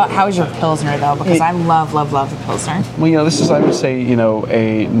how is your Pilsner, though? Because I love the Pilsner. Well, you know, this is, I would say, you know,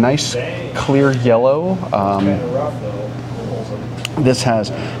 a nice clear yellow. This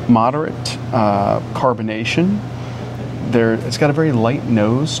has moderate carbonation. It's got a very light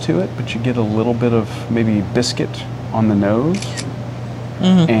nose to it, but you get a little bit of maybe biscuit on the nose.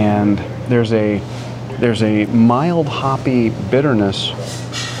 And there's a mild hoppy bitterness.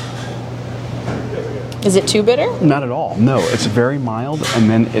 Is it too bitter? Not at all. No, it's very mild, and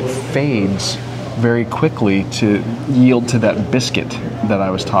then it fades very quickly to yield to that biscuit that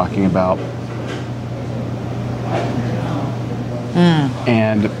I was talking about.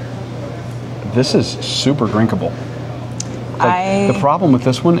 And this is super drinkable. The problem with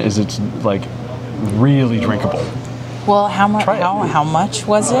this one is it's like really drinkable. Well, how much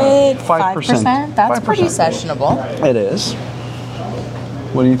was it? 5%. That's 5%. pretty sessionable. It is.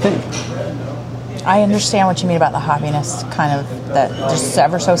 What do you think? I understand what you mean about the hoppiness, kind of that just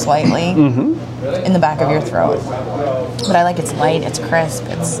ever so slightly in the back of your throat. But I like it's light, it's crisp,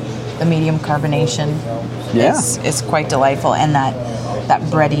 it's the medium carbonation. Yeah. It's quite delightful, and that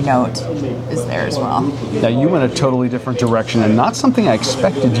bready note is there as well. Now you went a totally different direction, and not something I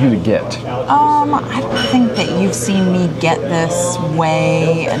expected you to get. I don't think that you've seen me get this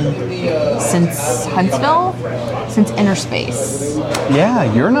way since Huntsville, since Inner Space. Yeah,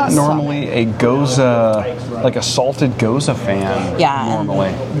 you're not normally a Goza like a salted Goza fan. Yeah, normally.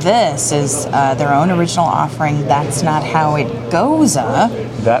 and this is their own original offering. That's not how it goes,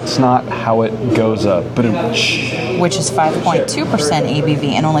 That's not how it goes up. But which is 5.2% ABV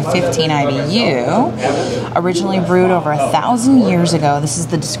and only 15 IBU. Originally brewed over 1,000 years ago. This is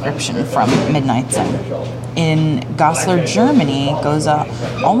the description from Midnight Sun. In Goslar, Germany, Goza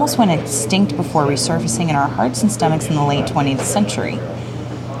almost went extinct before resurfacing in our hearts and stomachs in the late 20th century.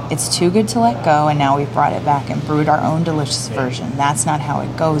 It's too good to let go, and now we've brought it back and brewed our own delicious version. That's not how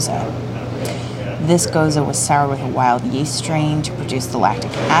it goes. This Goza was soured with a wild yeast strain to produce the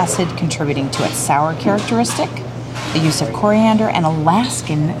lactic acid, contributing to its sour characteristic. The use of coriander and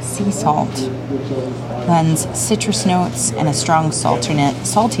Alaskan sea salt lends citrus notes and a strong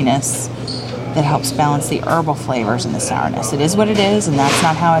saltiness that helps balance the herbal flavors and the sourness. It is what it is, and that's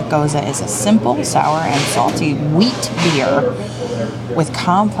not how it goes. It is a simple, sour, and salty wheat beer with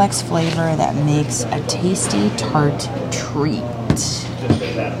complex flavor that makes a tasty tart treat.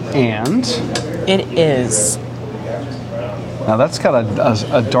 And it is. Now that's got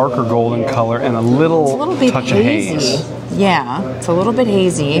a darker golden color and a little bit touch hazy. of haze. Yeah, it's a little bit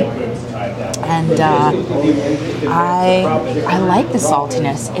hazy, and I like the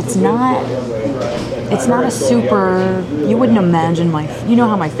saltiness. It's not a super. You wouldn't imagine you know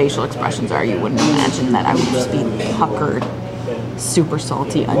how my facial expressions are. You wouldn't imagine that I would just be puckered, super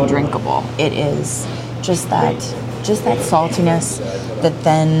salty, undrinkable. It is just that saltiness that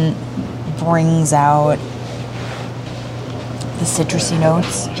then brings out the citrusy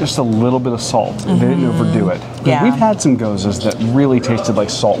notes. Just a little bit of salt. They didn't overdo it. Yeah. We've had some Gozas that really tasted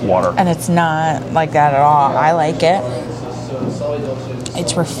like salt water. And it's not like that at all. I like it.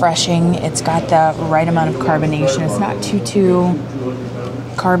 It's refreshing. It's got the right amount of carbonation. It's not too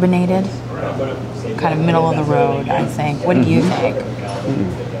carbonated. Kind of middle of the road, I think. What do you think?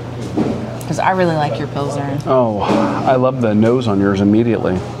 Because I really like your Pilsner. Oh, I love the nose on yours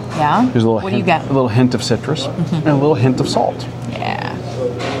immediately. Yeah? There's a little what hint, do you got? A little hint of citrus and a little hint of salt. Yeah.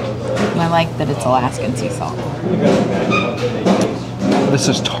 I like that it's Alaskan sea salt. This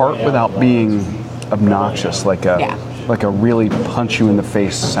is tart without being obnoxious, like a really punch you in the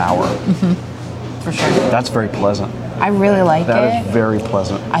face sour. For sure. That's very pleasant. I really like That it. is very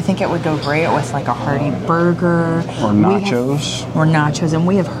pleasant. I think it would go great with like a hearty burger. Or nachos. And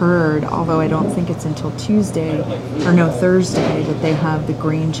we have heard, although I don't think it's until Thursday, that they have the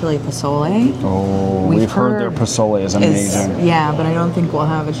green chili pozole. Oh, we've heard their pozole is amazing. Yeah, but I don't think we'll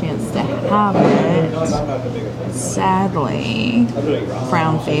have a chance to have it. Sadly.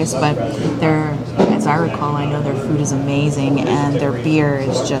 Frown face, but as I recall, I know their food is amazing and their beer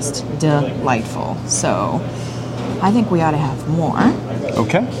is just delightful. So I think we ought to have more.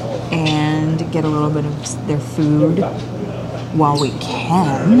 Okay. And get a little bit of their food while we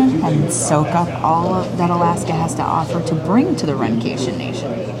can and soak up all of that Alaska has to offer to bring to the Runcation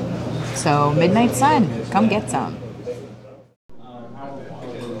Nation. So Midnight Sun, come get some.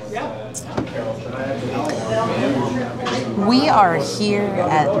 We are here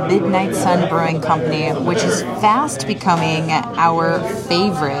at Midnight Sun Brewing Company, which is fast becoming our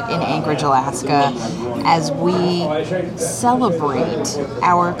favorite in Anchorage, Alaska, as we celebrate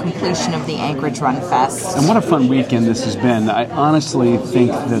our completion of the Anchorage Run Fest. And what a fun weekend this has been. I honestly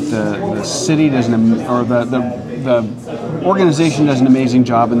think that the city does the organization does an amazing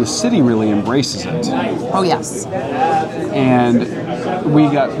job, and the city really embraces it. Oh, yes. And we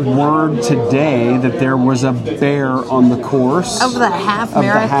got word today that there was a bear on the course. Of the half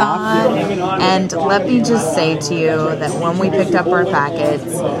marathon. And let me just say to you that when we picked up our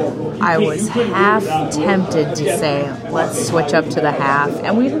packets, I was half tempted to say, let's switch up to the half,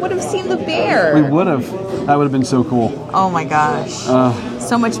 and we would have seen the bear. We would have. That would have been so cool. Oh my gosh.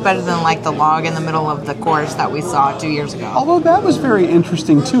 So much better than like the log in the middle of the course that we saw 2 years ago. Although that was very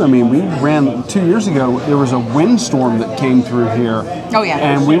interesting too. I mean, we ran 2 years ago, there was a windstorm that came through here. Oh yeah.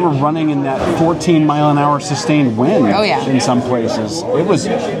 And we were running in that 14 mile an hour sustained wind in some places. It was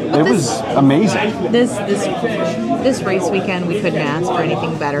amazing. This race weekend, we couldn't ask for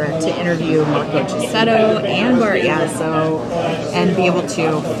anything better to interview Marco Cisetto and Bart Yasso and be able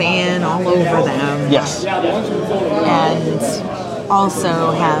to fan all over them. Yes. And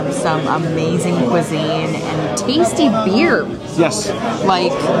also have some amazing cuisine and tasty beer. Yes.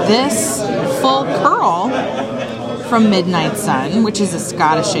 Like this Full Curl from Midnight Sun, which is a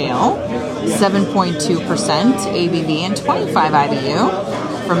Scottish ale, 7.2% ABV and 25 IBU.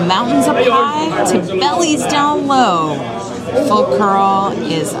 From mountains up high to bellies down low, Full Curl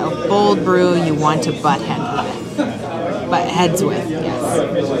is a bold brew you want to butt heads with.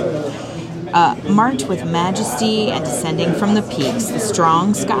 Yes. Marked with majesty and descending from the peaks, the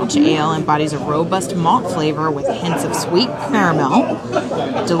strong Scotch ale embodies a robust malt flavor with hints of sweet caramel,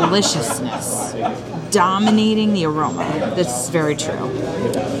 deliciousness, dominating the aroma. This is very true.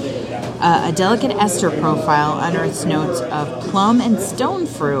 A delicate ester profile unearths notes of plum and stone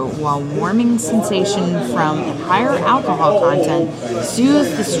fruit, while warming sensation from higher alcohol content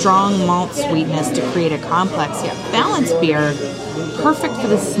soothes the strong malt sweetness to create a complex yet balanced beer, perfect for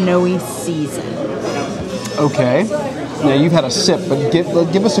the snowy season. Okay. Now you've had a sip, but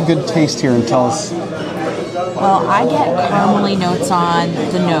give us a good taste here and tell us Well, I get caramely notes on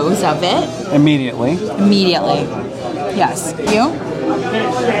the nose of it immediately. Yes. You?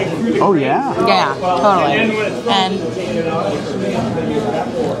 Oh yeah. Yeah, totally. And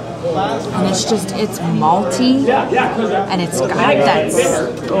it's malty, and it's got that,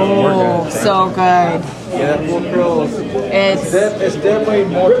 so good. It's definitely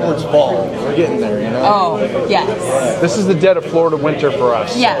more towards fall. We're getting there, you know? Oh, yes. This is the dead of Florida winter for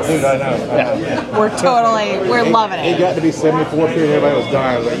us. Yes. Dude, I know. We're loving It it. got to be 74 here and everybody was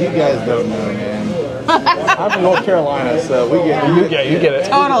dying. I was like, you guys don't know, man. I'm from North Carolina, so we get it. Yeah, you get it.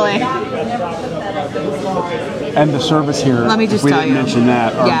 Totally. And the service here. Let me just we tell didn't you. mention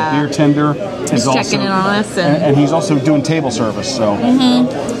that. Our Yeah. beer tender He's is also checking in on us, and and he's also doing table service. So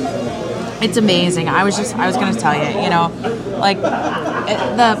it's amazing. I was going to tell you, like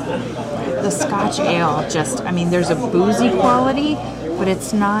the Scotch ale. There's a boozy quality, but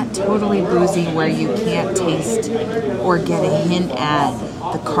it's not totally boozy where you can't taste or get a hint at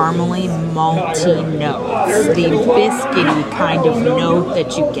the caramely, malty notes, the biscuity kind of note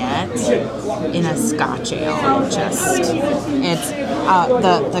that you get in a Scotch ale.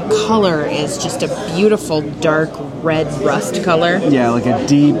 The color is just a beautiful dark red rust color, yeah, like a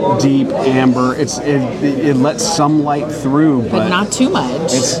deep amber. It lets some light through, but not too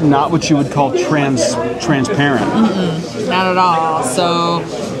much. it's not what you would call transparent. Not at all. So,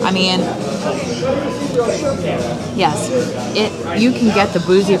 yes, you can get the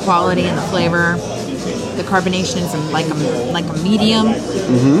boozy quality and the flavor. The carbonation is like a medium,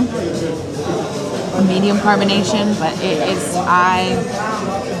 a medium carbonation, but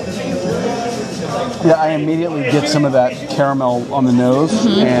I immediately get some of that caramel on the nose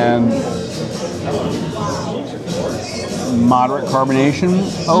and moderate carbonation.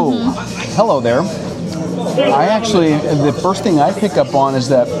 Oh, hello there. The first thing I pick up on is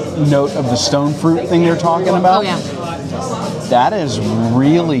that note of the stone fruit thing they're talking about. Oh yeah, That is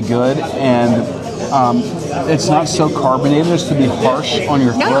really good, and it's not so carbonated as to be harsh on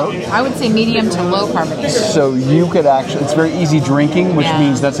your throat. I would say medium to low carbonation So you could it's very easy drinking, which Yeah.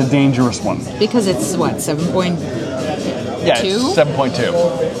 means that's a dangerous one. because it's what 7.2. Yeah, it's 7.2.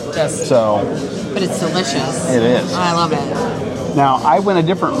 Just, So but it's delicious. it is. I love it. Now, I went a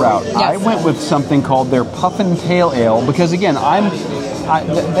different route. Yes. I went with something called their Puffin Pale Ale because, again,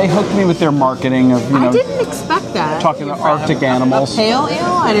 they hooked me with their marketing of, I didn't expect that. talking to Arctic animals. Pale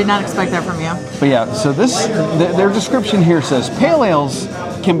ale? I did not expect that from you. But yeah, so their description here says, pale ales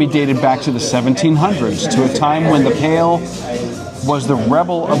can be dated back to the 1700s, to a time when the pale was the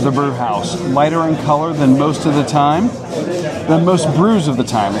rebel of the brew house, lighter in color than most brews of the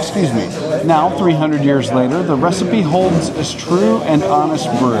time, excuse me. Now, 300 years later, the recipe holds as true and honest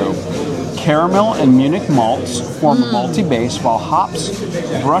brew. Caramel and Munich malts form a malty base, while hops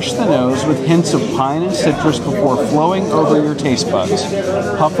brush the nose with hints of pine and citrus before flowing over your taste buds.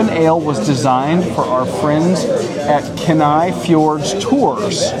 Puffin Ale was designed for our friends at Kenai Fjords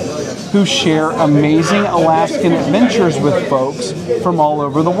Tours, who share amazing Alaskan adventures with folks from all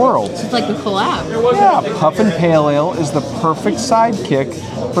over the world. It's like a collab. Yeah, Puffin Pale Ale is the perfect sidekick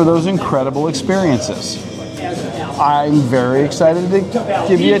for those incredible experiences. I'm very excited to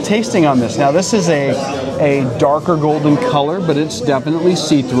give you a tasting on this. Now, this is a darker golden color, but it's definitely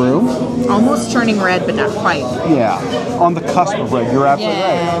see-through. Almost turning red, but not quite. Yeah, on the cusp of red. You're absolutely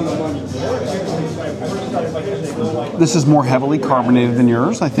right. This is more heavily carbonated than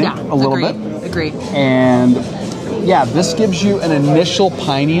yours, I think, a little bit. Agreed. And yeah, this gives you an initial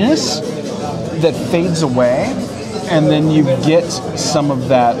pininess that fades away, and then you get some of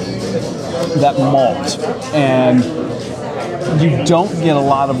that malt, and you don't get a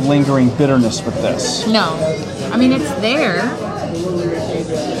lot of lingering bitterness with this. No. It's there,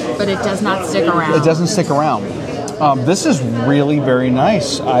 but it does not stick around. It doesn't stick around. This is really very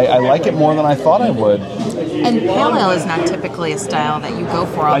nice. I like it more than I thought I would. And pale ale is not typically a style that you go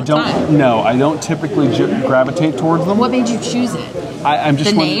for all the time. No, I don't typically gravitate towards them. What made you choose it? I'm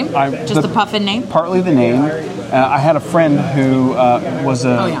just The name? Just the Puffin name? Partly the name. I had a friend who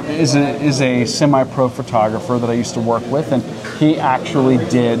is a semi-pro photographer that I used to work with, and he actually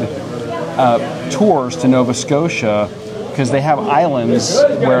did tours to Nova Scotia because they have islands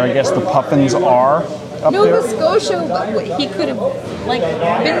where I guess the puffins are up Nova there. Scotia, he could have like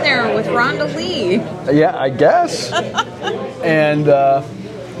been there with Rhonda Lee. Yeah, I guess. And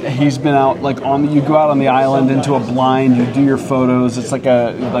he's been out like you go out on the island into a blind, you do your photos. It's like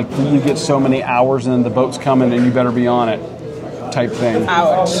you get so many hours and then the boat's coming and you better be on it type thing.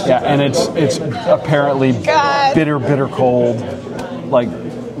 Ouch. Yeah, and it's apparently God. bitter cold. Like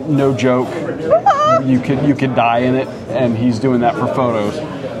no joke. You could die in it, and he's doing that for photos.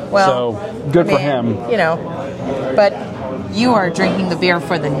 Well, so good for him. You know, but you are drinking the beer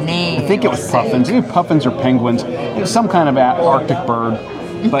for the name. I think it was puffins. Either puffins or penguins. It was some kind of Arctic bird.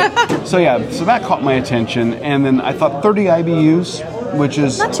 But so that caught my attention, and then I thought 30 IBUs, which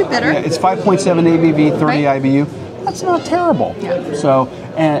is not too bitter. Yeah, it's 5.7 ABV, 30 Right. IBU. That's not terrible. Yeah. So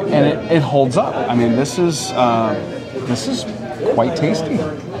and it holds up. I mean, this is quite tasty.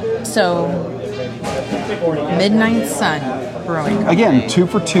 So, Midnight Sun Brewing. Again, 2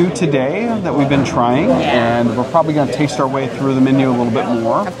 for 2 today that we've been trying, and we're probably going to taste our way through the menu a little bit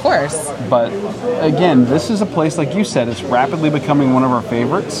more. Of course. But again, this is a place, like you said, it's rapidly becoming one of our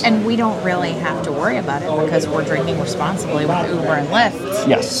favorites. And we don't really have to worry about it because we're drinking responsibly with Uber and Lyft.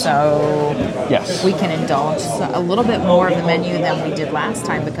 Yes. So Yes. we can indulge a little bit more of the menu than we did last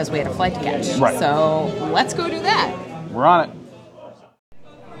time because we had a flight to catch. Right. So let's go do that. We're on it.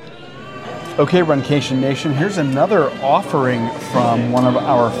 Okay, Runcation Nation, here's another offering from one of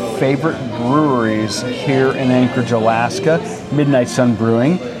our favorite breweries here in Anchorage, Alaska, Midnight Sun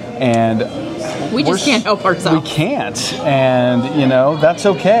Brewing. And We just can't help ourselves. We can't. And, that's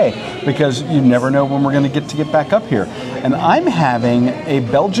okay because you never know when we're going to get back up here. And I'm having a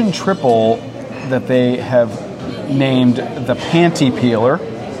Belgian triple that they have named the Panty Peeler.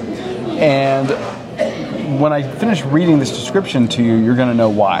 And when I finish reading this description to you, you're going to know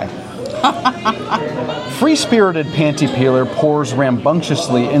why. Free-spirited Panty Peeler pours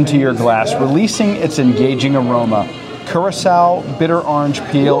rambunctiously into your glass, releasing its engaging aroma. Curacao, bitter orange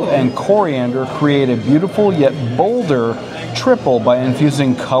peel, and coriander create a beautiful yet bolder triple by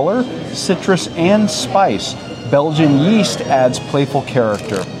infusing color, citrus, and spice. Belgian yeast adds playful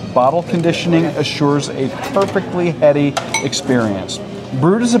character. Bottle conditioning assures a perfectly heady experience.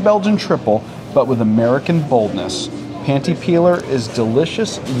 Brewed as a Belgian triple, but with American boldness. Panty Peeler is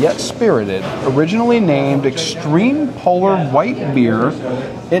delicious yet spirited. Originally named Extreme Polar White Beer,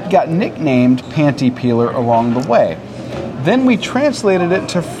 it got nicknamed Panty Peeler along the way. Then we translated it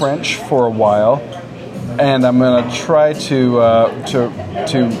to French for a while, and I'm going to try to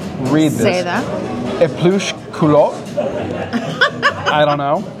read this. Say that. Épluche culotte. I don't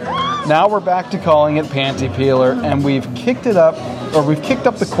know. Now we're back to calling it Panty Peeler, and we've kicked up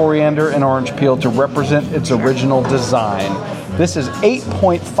the coriander and orange peel to represent its original design. This is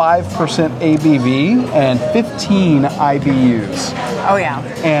 8.5% ABV and 15 IBUs. Oh, yeah.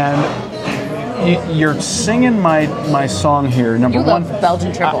 And you're singing my song here. Number You one, love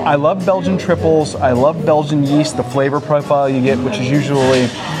Belgian triple. I love Belgian triples. I love Belgian yeast, the flavor profile you get, which is usually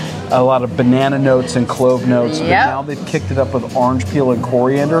a lot of banana notes and clove notes. But Yep. now they've kicked it up with orange peel and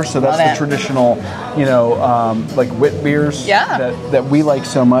coriander. So that's Love the it. traditional, like wit beers that we like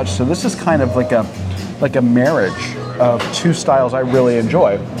so much. So this is kind of like a marriage of two styles I really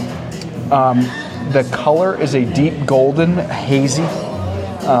enjoy. The color is a deep golden, hazy.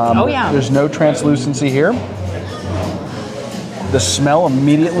 Oh, yeah. There's no translucency here. The smell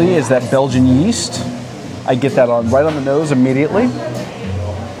immediately is that Belgian yeast. I get that right on the nose immediately.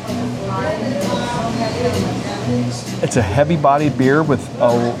 It's a heavy-bodied beer with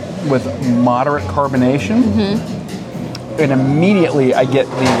moderate carbonation, and immediately I get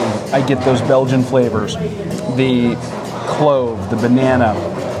those Belgian flavors, the clove, the banana,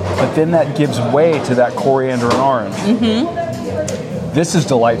 but then that gives way to that coriander and orange. This is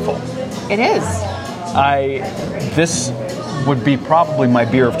delightful. It is. This would be probably my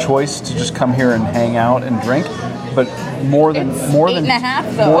beer of choice to just come here and hang out and drink, but more than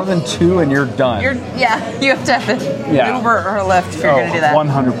 8.5 though. more than 2 and you're done. You have to have an Uber or a Lyft if you're going to do that.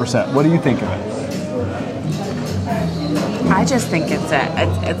 100%. What do you think of it? I just think it's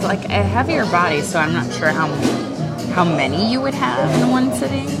like a heavier body, so I'm not sure how many you would have in one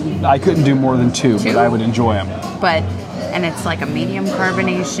sitting. I couldn't do more than 2, but Two? I would enjoy them. And it's like a medium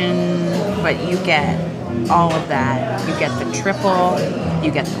carbonation, but you get all of that. You get the triple,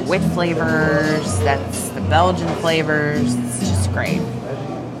 you get the wit flavors, that's the Belgian flavors. It's just great.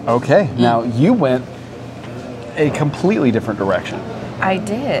 Okay, now you went a completely different direction. I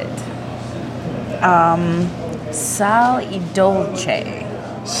did. Sal e dolce.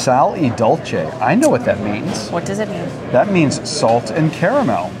 Sal y dulce. I know what that means. What does it mean? That means salt and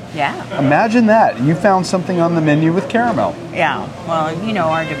caramel. Yeah. Imagine that. You found something on the menu with caramel. Yeah. Well, you know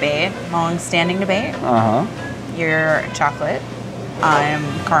our debate, long-standing debate. Uh-huh. You're chocolate. I'm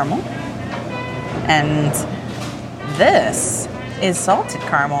caramel. And this is salted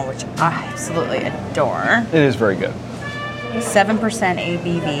caramel, which I absolutely adore. It is very good. 7%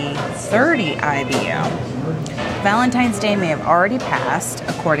 ABV, 30 IBU. Valentine's Day may have already passed,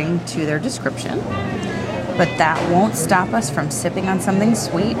 according to their description, but that won't stop us from sipping on something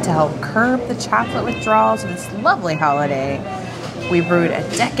sweet to help curb the chocolate withdrawals of this lovely holiday. We brewed a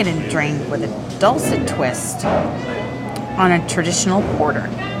decadent drink with a dulcet twist on a traditional porter.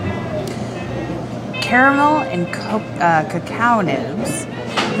 Caramel and cacao nibs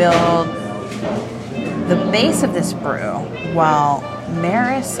build the base of this brew, while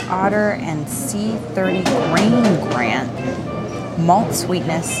Maris, Otter, and C30 grain grant malt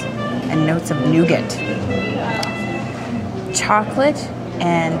sweetness and notes of nougat. Chocolate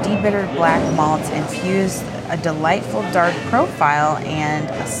and debittered black malts infuse a delightful dark profile and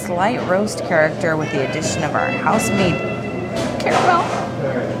a slight roast character with the addition of our house-made caramel.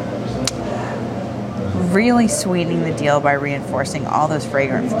 Really sweetening the deal by reinforcing all those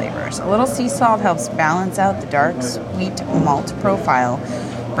fragrant flavors. A little sea salt helps balance out the dark, sweet malt profile,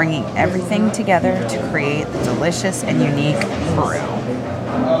 bringing everything together to create the delicious and unique brew.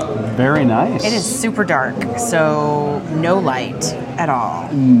 Very nice. It is super dark, so no light at all.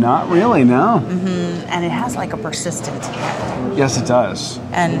 Not really, no. And it has like a persistent head. Yes, it does.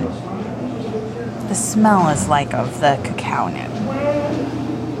 And the smell is like of the cacao nib.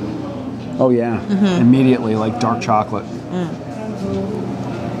 Oh, yeah. Immediately, like dark chocolate.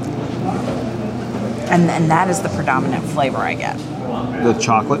 And that is the predominant flavor I get. The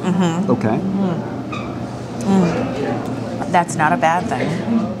chocolate? Okay. That's not a bad thing.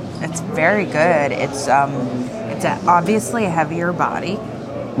 It's very good. It's obviously a heavier body.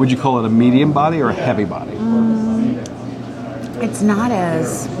 Would you call it a medium body or a heavy body? It's not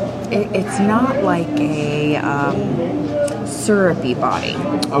as. It's not like a syrupy body.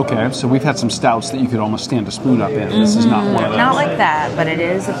 Okay, so we've had some stouts that you could almost stand a spoon up in. This is not one of those. Not like that, but it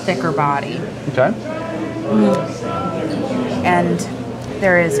is a thicker body. Okay. And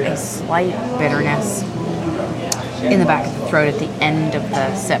there is a slight bitterness in the back of the throat at the end of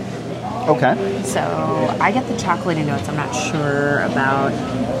the sip. Okay. So I get the chocolatey notes. I'm not sure about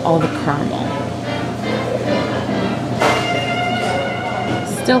all the caramel.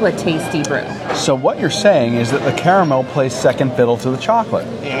 Still a tasty brew. So what you're saying is that the caramel plays second fiddle to the chocolate.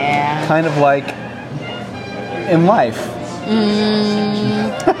 Yeah. Kind of like in life.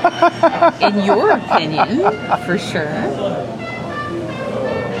 In your opinion, for sure.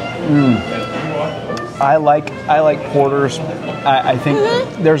 I like porters. I think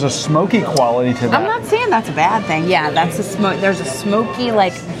there's a smoky quality to that. I'm not saying that's a bad thing. Yeah, that's a smoke. There's a smoky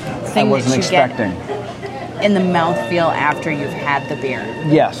like thing I wasn't that you expecting. get in the mouthfeel after you've had the beer.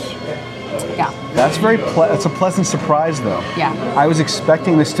 Yes. Yeah. That's it's a pleasant surprise, though. Yeah. I was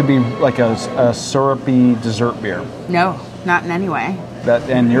expecting this to be like a syrupy dessert beer. No, not in any way.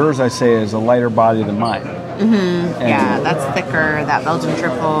 And yours, I say, is a lighter body than mine. Yeah, that's thicker. That Belgian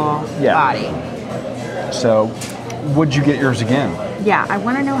triple body. So, would you get yours again? Yeah, I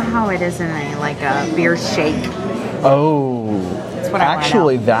want to know how it is in a beer shake. Oh, That's what I wanna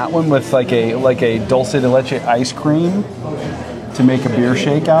actually, that one with like a dulce de leche ice cream to make a beer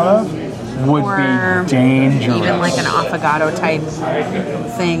shake out of would Or be dangerous. Even like an affogato type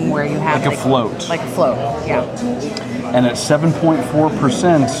thing where you have Like a float. Like a float, yeah. And at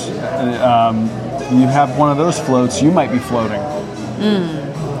 7.4%, you have one of those floats, you might be floating.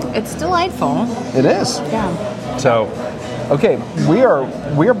 It's delightful. It is. Yeah. So, okay, we are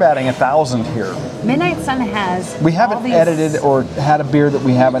batting 1,000 here. Midnight Sun has. We haven't all these, edited or had a beer that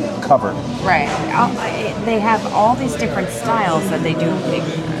we haven't covered. Right. They have all these different styles that they do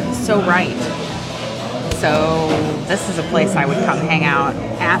so right. So this is a place I would come hang out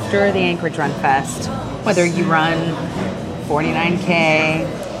after the Anchorage Run Fest. Whether you run 49K,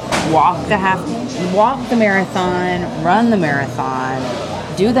 walk the marathon, run the marathon,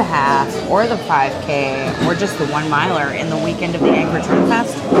 do the half or the 5K or just the 1 miler in the weekend of the Anchorage Run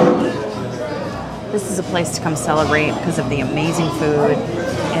Fest. This is a place to come celebrate because of the amazing food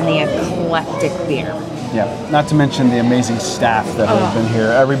and the eclectic beer. Yeah, not to mention the amazing staff that have been here.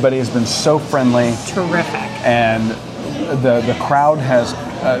 Everybody has been so friendly. Terrific. And the crowd has,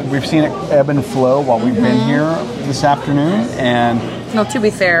 we've seen it ebb and flow while we've been here this afternoon. And No, to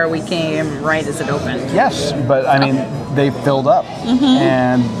be fair, we came right as it opened. yes, but I mean, they filled up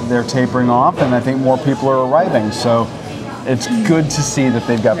and they're tapering off, and I think more people are arriving. So it's good to see that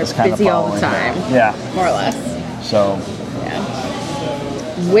they've got this kind of busy all the following. time. Yeah. More or less. So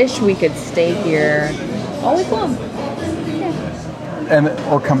Yeah. Wish we could stay here all week long.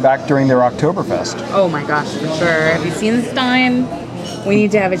 or come back during their Oktoberfest. Oh my gosh, for sure. Have you seen the Stein? We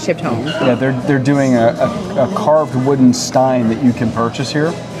need to have it shipped home. Yeah, they're doing a carved wooden stein that you can purchase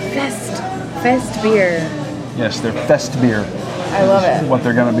here. Fest beer. Yes, they're Fest beer. I love it. What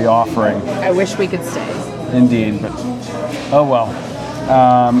they're going to be offering. I wish we could stay. Indeed, but oh well.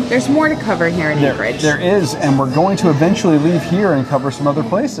 There's more to cover here in Anchorage. There is, and we're going to eventually leave here and cover some other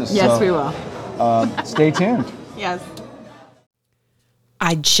places. Yes, so, we will. Stay tuned. Yes.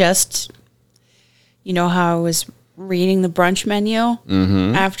 I just, you know how I was reading the brunch menu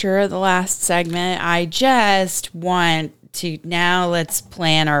after the last segment? I just want to, now let's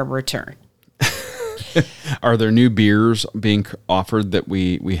plan our return. Are there new beers being offered that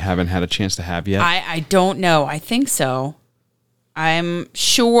we haven't had a chance to have yet? I don't know. I think so. I'm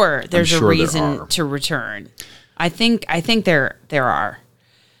sure there's sure a there reason are. to return. I think there are.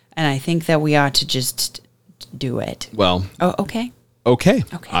 And I think that we ought to just do it. Well, Oh, okay. okay.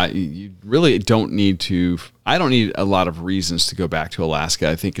 Okay. You really don't need to. I don't need a lot of reasons to go back to Alaska.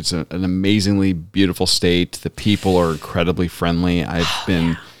 I think it's an amazingly beautiful state. The people are incredibly friendly. I've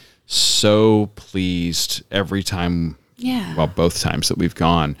been so pleased every time. Yeah. Well, both times that we've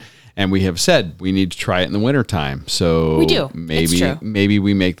gone. And we have said we need to try it in the wintertime. So We do. It's true. maybe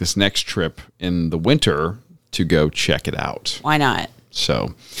we make this next trip in the winter to go check it out. Why not?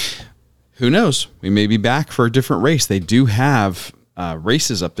 So who knows? We may be back for a different race. They do have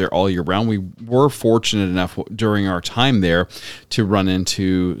races up there all year round. We were fortunate enough during our time there to run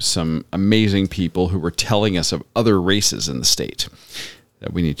into some amazing people who were telling us of other races in the state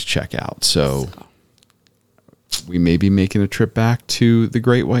that we need to check out. So we may be making a trip back to the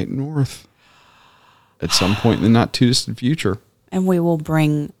Great White North at some point in the not too distant future. And we will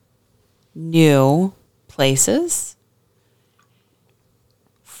bring new places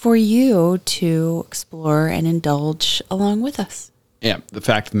for you to explore and indulge along with us. Yeah, the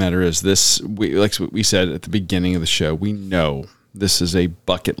fact of the matter is like we said at the beginning of the show, we know this is a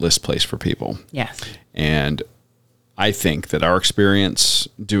bucket list place for people. Yes. And I think that our experience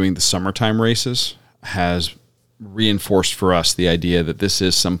doing the summertime races has reinforced for us the idea that this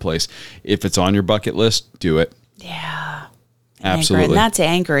is someplace, if it's on your bucket list, do it. Yeah. Absolutely. And that's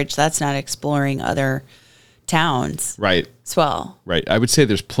Anchorage. That's not exploring other towns Right. as well. Right. I would say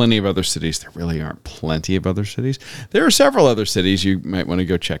there's plenty of other cities. There really aren't plenty of other cities. There are several other cities you might want to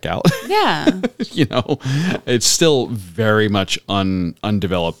go check out. Yeah. It's still very much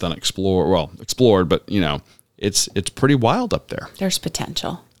undeveloped, unexplored. Well, explored, but it's pretty wild up there. There's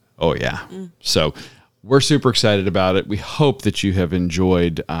potential. Oh yeah. So we're super excited about it. We hope that you have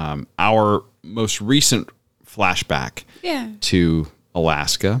enjoyed our most recent flashback to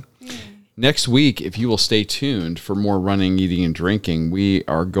Alaska. Next week, if you will stay tuned for more running, eating, and drinking, we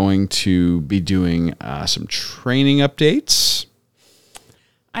are going to be doing some training updates.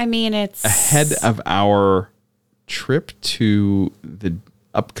 I mean, it's ahead of our trip to the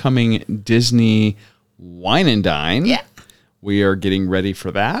upcoming Disney Wine and Dine. Yeah. We are getting ready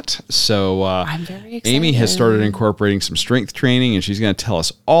for that. So I'm very excited. Amy has started incorporating some strength training, and she's going to tell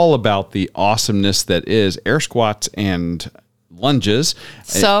us all about the awesomeness that is air squats and lunges.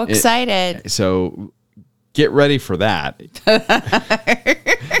 So excited. So get ready for that.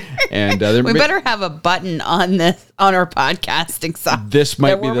 And We better have a button on our podcasting side. This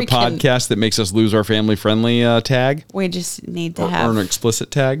might be where the we can- podcast that makes us lose our family-friendly tag. We just need to Or have an explicit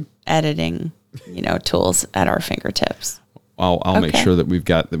tag. editing, tools at our fingertips. I'll make Okay. sure that we've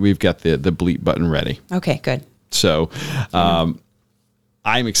got the bleep button ready. Okay, good. So I'm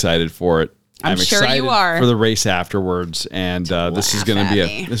excited for it. I'm sure you excited are. for the race afterwards, and this is going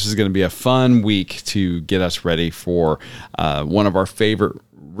to be a fun week to get us ready for one of our favorite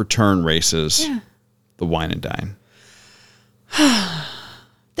return races, the Wine and Dine.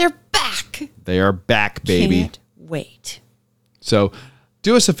 They're back. They are back, baby. Can't wait. So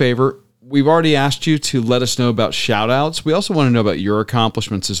do us a favor. We've already asked you to let us know about shout outs. We also want to know about your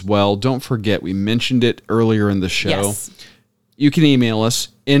accomplishments as well. Don't forget, we mentioned it earlier in the show. Yes. You can email us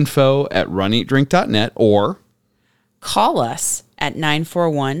info@runeatdrink.net or Call us at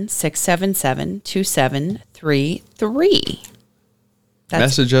 941-677-2733.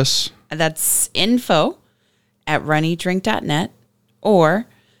 message us. That's info@runeatdrink.net or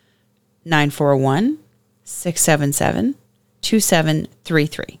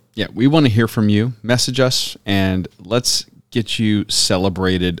 941-677-2733. Yeah, we want to hear from you. Message us, and let's get you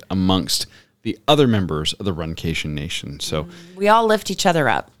celebrated amongst the other members of the Runcation Nation. So We all lift each other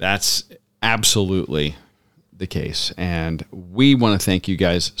up. that's absolutely the case. And we want to thank you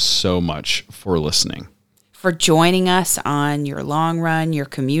guys so much for listening. For joining us on your long run, your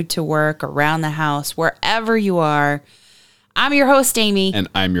commute to work, around the house, wherever you are. I'm your host, Amy. And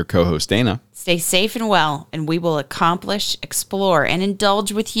I'm your co-host, Dana. Stay safe and well, and we will accomplish, explore, and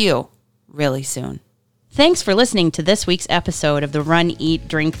indulge with you really soon. Thanks for listening to this week's episode of the Run, Eat,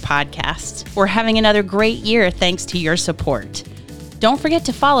 Drink podcast. We're having another great year thanks to your support. Don't forget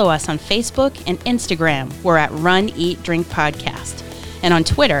to follow us on Facebook and Instagram. We're at Run, Eat, Drink Podcast. And on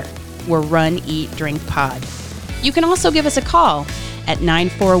Twitter, we're Run, Eat, Drink Pod. You can also give us a call at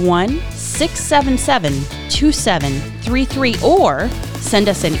 941-677-2733 or send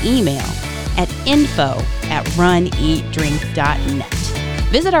us an email at info@runeatdrink.net.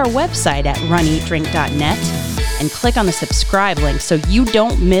 Visit our website at runeatdrink.net and click on the subscribe link so you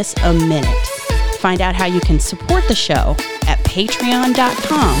don't miss a minute. Find out how you can support the show at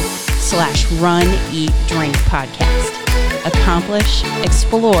patreon.com/runeatdrinkpodcast. Accomplish,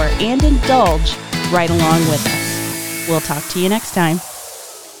 explore, and indulge right along with us. We'll talk to you next time.